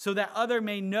message so that others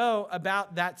may know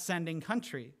about that sending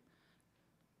country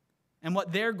and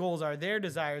what their goals are, their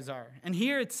desires are. And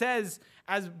here it says,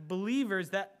 as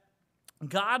believers, that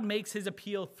God makes his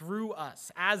appeal through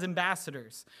us as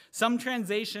ambassadors. Some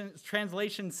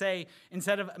translations say,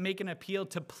 instead of make an appeal,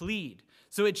 to plead.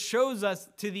 So it shows us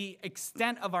to the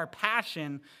extent of our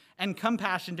passion and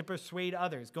compassion to persuade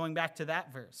others, going back to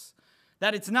that verse.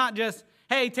 That it's not just,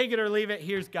 hey, take it or leave it,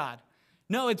 here's God.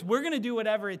 No, it's we're going to do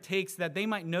whatever it takes that they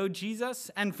might know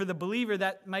Jesus, and for the believer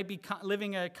that might be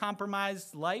living a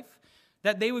compromised life,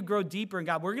 that they would grow deeper in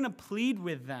God. We're going to plead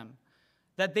with them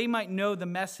that they might know the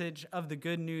message of the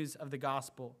good news of the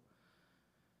gospel.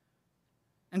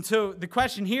 And so the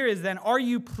question here is then, are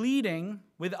you pleading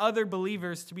with other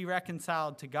believers to be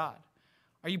reconciled to God?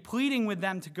 Are you pleading with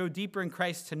them to go deeper in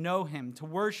Christ, to know him, to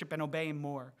worship and obey him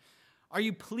more? Are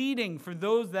you pleading for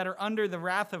those that are under the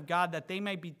wrath of God that they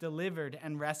might be delivered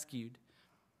and rescued?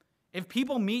 If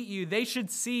people meet you, they should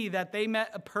see that they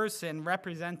met a person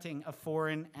representing a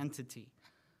foreign entity.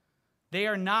 They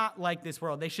are not like this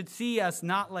world. They should see us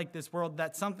not like this world,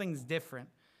 that something's different.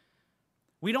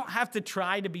 We don't have to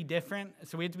try to be different,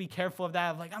 so we have to be careful of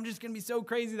that, of like, I'm just going to be so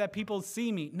crazy that people see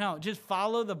me. No, just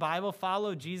follow the Bible,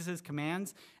 follow Jesus'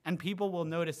 commands, and people will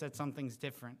notice that something's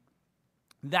different.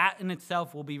 That in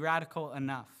itself will be radical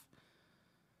enough.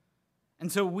 And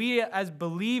so we as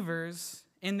believers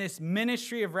in this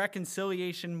ministry of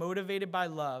reconciliation motivated by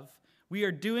love, we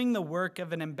are doing the work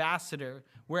of an ambassador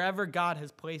wherever God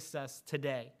has placed us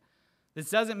today. This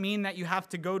doesn't mean that you have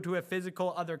to go to a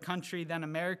physical other country than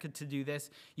America to do this.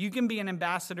 You can be an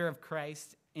ambassador of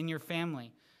Christ in your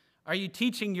family. Are you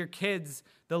teaching your kids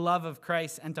the love of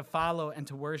Christ and to follow and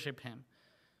to worship him?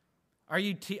 Are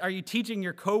you teaching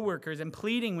your coworkers and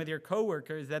pleading with your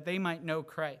coworkers that they might know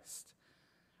Christ?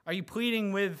 Are you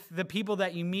pleading with the people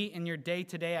that you meet in your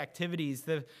day-to-day activities,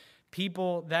 the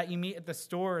people that you meet at the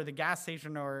store or the gas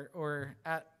station or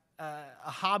at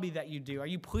a hobby that you do? Are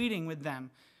you pleading with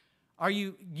them? Are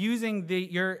you using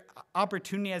your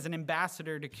opportunity as an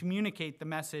ambassador to communicate the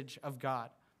message of God?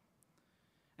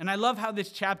 And I love how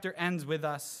this chapter ends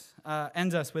us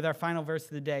with our final verse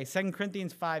of the day. 2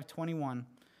 Corinthians 5:21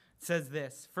 says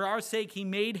this: "For our sake he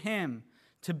made him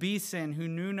to be sin who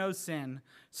knew no sin,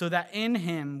 so that in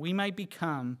him we might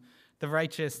become the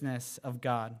righteousness of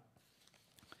God."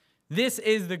 This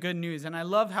is the good news. And I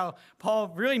love how Paul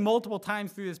really multiple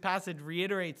times through this passage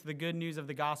reiterates the good news of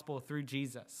the gospel through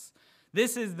Jesus.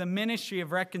 This is the ministry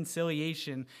of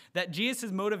reconciliation, that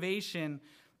Jesus' motivation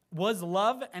was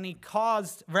love, and he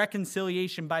caused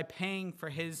reconciliation by paying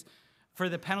for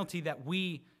the penalty that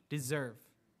we deserve.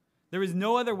 There is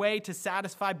no other way to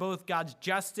satisfy both God's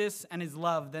justice and his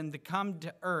love than to come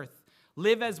to earth,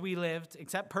 live as we lived,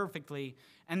 except perfectly,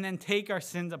 and then take our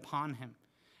sins upon him.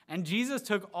 And Jesus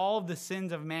took all of the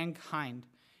sins of mankind,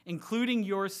 including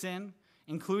your sin,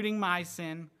 including my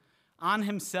sin, on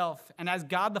himself. And as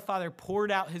God the Father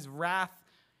poured out his wrath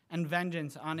and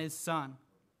vengeance on his Son,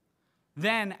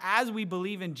 then as we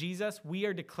believe in Jesus, we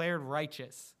are declared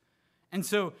righteous. And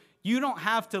so you don't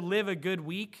have to live a good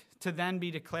week to then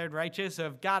be declared righteous. So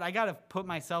if God, I got to put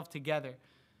myself together.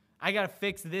 I got to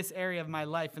fix this area of my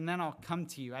life, and then I'll come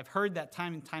to you. I've heard that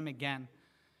time and time again.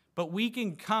 But we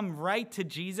can come right to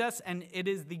Jesus, and it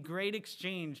is the great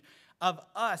exchange of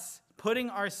us putting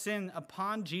our sin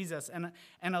upon Jesus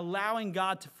and allowing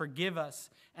God to forgive us.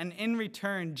 And in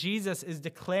return, Jesus is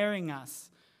declaring us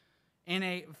in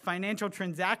a financial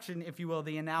transaction, if you will,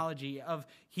 the analogy of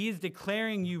he is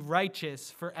declaring you righteous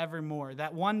forevermore.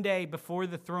 That one day before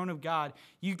the throne of God,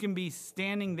 you can be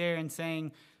standing there and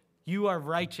saying, you are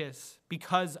righteous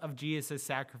because of Jesus'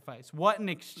 sacrifice. What an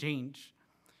exchange.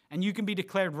 And you can be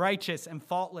declared righteous and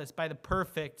faultless by the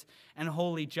perfect and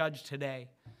holy judge today.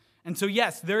 And so,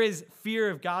 yes, there is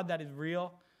fear of God that is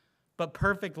real, but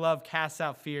perfect love casts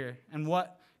out fear. And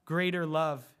what greater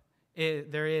love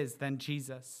there is than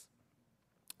Jesus?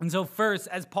 And so first,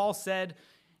 as Paul said,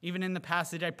 even in the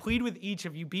passage, I plead with each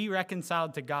of you, be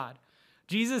reconciled to God.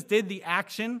 Jesus did the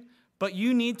action, but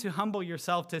you need to humble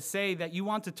yourself to say that you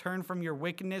want to turn from your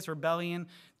wickedness, rebellion,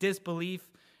 disbelief,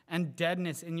 and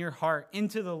deadness in your heart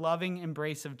into the loving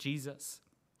embrace of Jesus.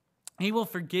 He will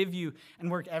forgive you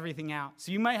and work everything out.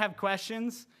 So you might have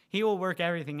questions. He will work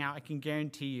everything out, I can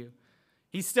guarantee you.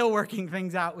 He's still working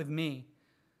things out with me.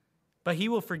 But he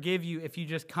will forgive you if you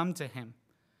just come to him.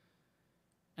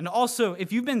 And also,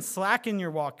 if you've been slack in your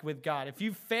walk with God, if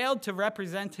you've failed to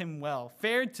represent him well,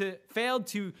 failed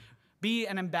to be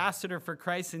an ambassador for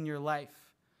Christ in your life,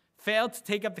 failed to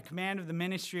take up the command of the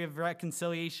ministry of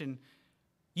reconciliation,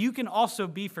 you can also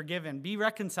be forgiven, be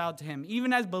reconciled to him.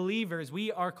 Even as believers,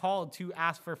 we are called to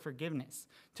ask for forgiveness,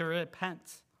 to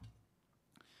repent.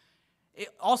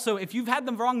 Also, if you've had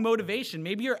the wrong motivation,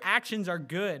 maybe your actions are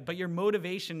good, but your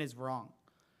motivation is wrong.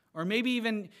 Or maybe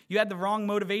even you had the wrong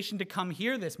motivation to come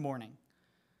here this morning.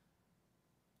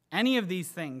 Any of these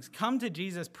things, come to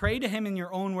Jesus, pray to him in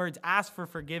your own words, ask for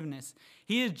forgiveness.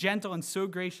 He is gentle and so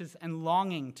gracious and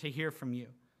longing to hear from you.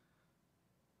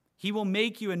 He will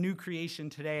make you a new creation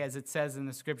today, as it says in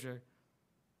the scripture.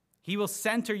 He will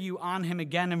center you on him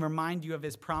again and remind you of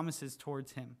his promises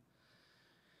towards him.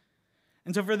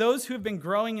 And so for those who have been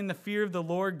growing in the fear of the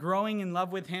Lord, growing in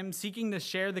love with him, seeking to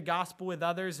share the gospel with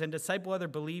others and disciple other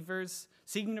believers,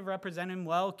 seeking to represent him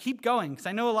well, keep going. Because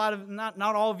I know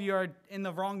not all of you are in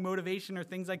the wrong motivation or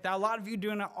things like that. A lot of you are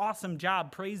doing an awesome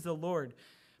job. Praise the Lord.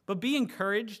 But be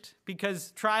encouraged,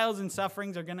 because trials and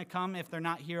sufferings are going to come if they're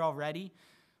not here already.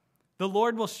 The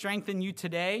Lord will strengthen you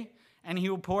today, and he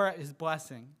will pour out his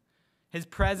blessing, his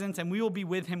presence, and we will be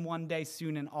with him one day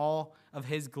soon in all of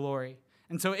his glory.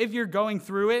 And so if you're going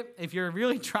through it, if you're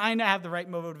really trying to have the right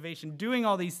motivation, doing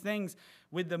all these things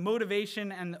with the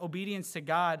motivation and the obedience to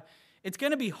God, it's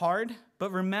going to be hard, but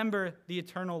remember the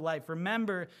eternal life.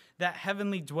 Remember that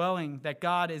heavenly dwelling that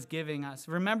God is giving us.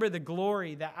 Remember the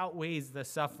glory that outweighs the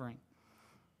suffering.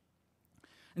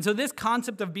 And so this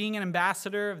concept of being an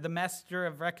ambassador, of the messenger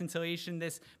of reconciliation,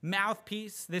 this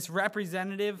mouthpiece, this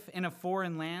representative in a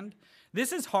foreign land,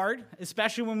 this is hard,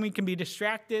 especially when we can be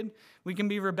distracted, we can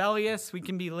be rebellious, we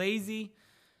can be lazy,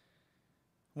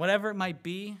 whatever it might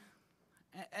be.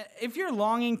 If you're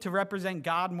longing to represent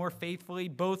God more faithfully,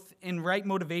 both in right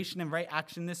motivation and right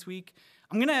action this week,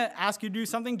 I'm going to ask you to do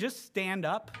something. Just stand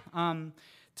up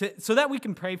so that we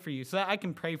can pray for you, so that I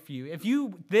can pray for you. If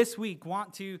you this week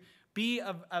want to be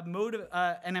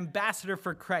an ambassador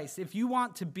for Christ, if you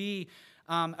want to be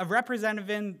a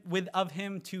representative of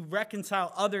him to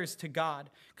reconcile others to God,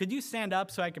 could you stand up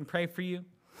so I can pray for you?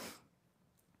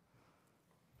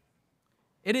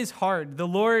 It is hard. The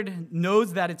Lord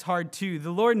knows that it's hard too.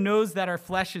 The Lord knows that our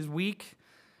flesh is weak.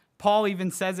 Paul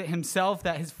even says it himself,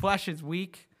 that his flesh is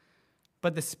weak,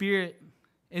 but the Spirit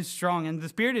is strong. And the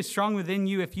Spirit is strong within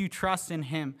you if you trust in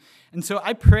him. And so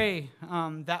I pray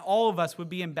that all of us would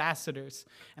be ambassadors.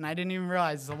 And I didn't even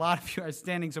realize a lot of you are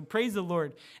standing. So praise the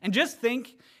Lord. And just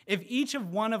think, if each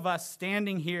of one of us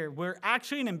standing here, we're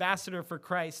actually an ambassador for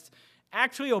Christ,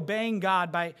 actually obeying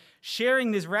God by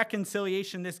sharing this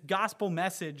reconciliation, this gospel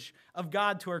message of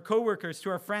God to our coworkers, to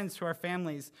our friends, to our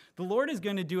families, the Lord is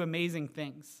going to do amazing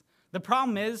things. The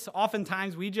problem is,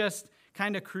 oftentimes we just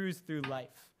kind of cruise through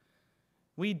life.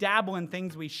 We dabble in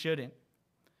things we shouldn't.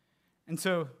 And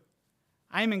so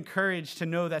I am encouraged to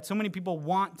know that so many people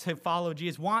want to follow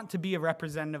Jesus, want to be a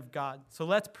representative of God. So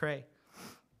let's pray.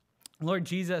 Lord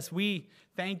Jesus, we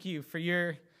thank you for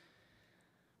your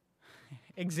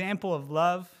example of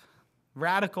love,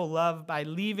 radical love, by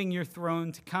leaving your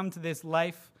throne to come to this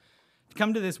life, to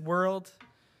come to this world,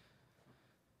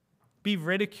 be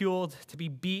ridiculed, to be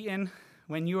beaten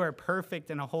when you are perfect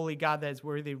and a holy God that is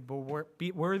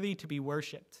worthy to be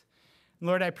worshipped.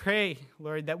 Lord, I pray,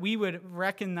 Lord, that we would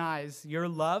recognize your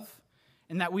love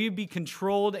and that we would be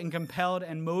controlled and compelled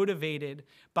and motivated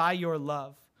by your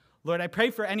love. Lord, I pray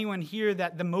for anyone here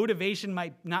that the motivation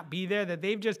might not be there, that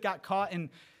they've just got caught in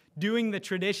doing the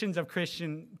traditions of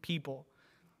Christian people.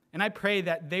 And I pray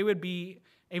that they would be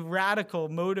a radical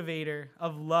motivator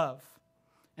of love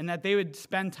and that they would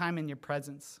spend time in your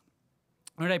presence.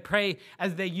 Lord, I pray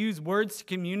as they use words to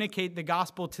communicate the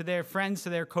gospel to their friends, to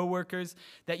their coworkers,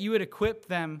 that you would equip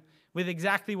them with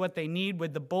exactly what they need,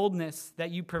 with the boldness that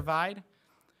you provide.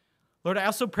 Lord, I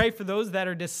also pray for those that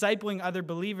are discipling other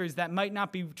believers that might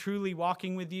not be truly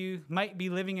walking with you, might be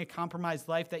living a compromised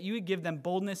life, that you would give them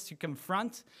boldness to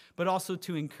confront, but also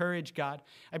to encourage, God.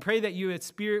 I pray that your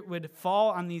Spirit would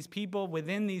fall on these people,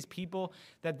 within these people,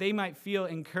 that they might feel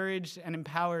encouraged and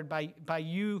empowered by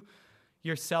you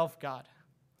yourself, God.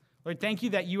 Lord, thank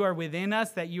you that you are within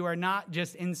us, that you are not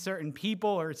just in certain people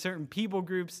or certain people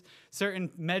groups,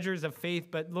 certain measures of faith,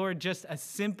 but Lord, just a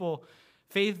simple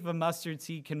faith of a mustard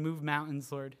seed can move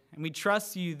mountains, Lord. And we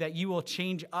trust you that you will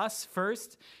change us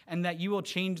first and that you will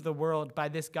change the world by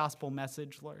this gospel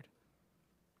message, Lord.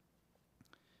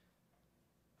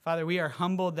 Father, we are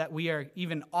humbled that we are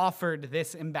even offered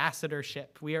this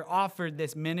ambassadorship. We are offered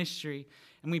this ministry,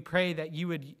 and we pray that you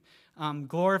would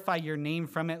glorify your name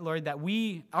from it, Lord, that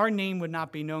our name would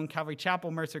not be known. Calvary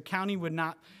Chapel, Mercer County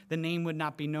the name would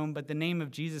not be known, but the name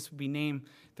of Jesus would be named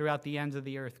throughout the ends of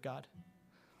the earth, God.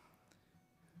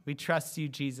 We trust you,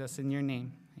 Jesus, in your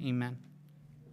name. Amen.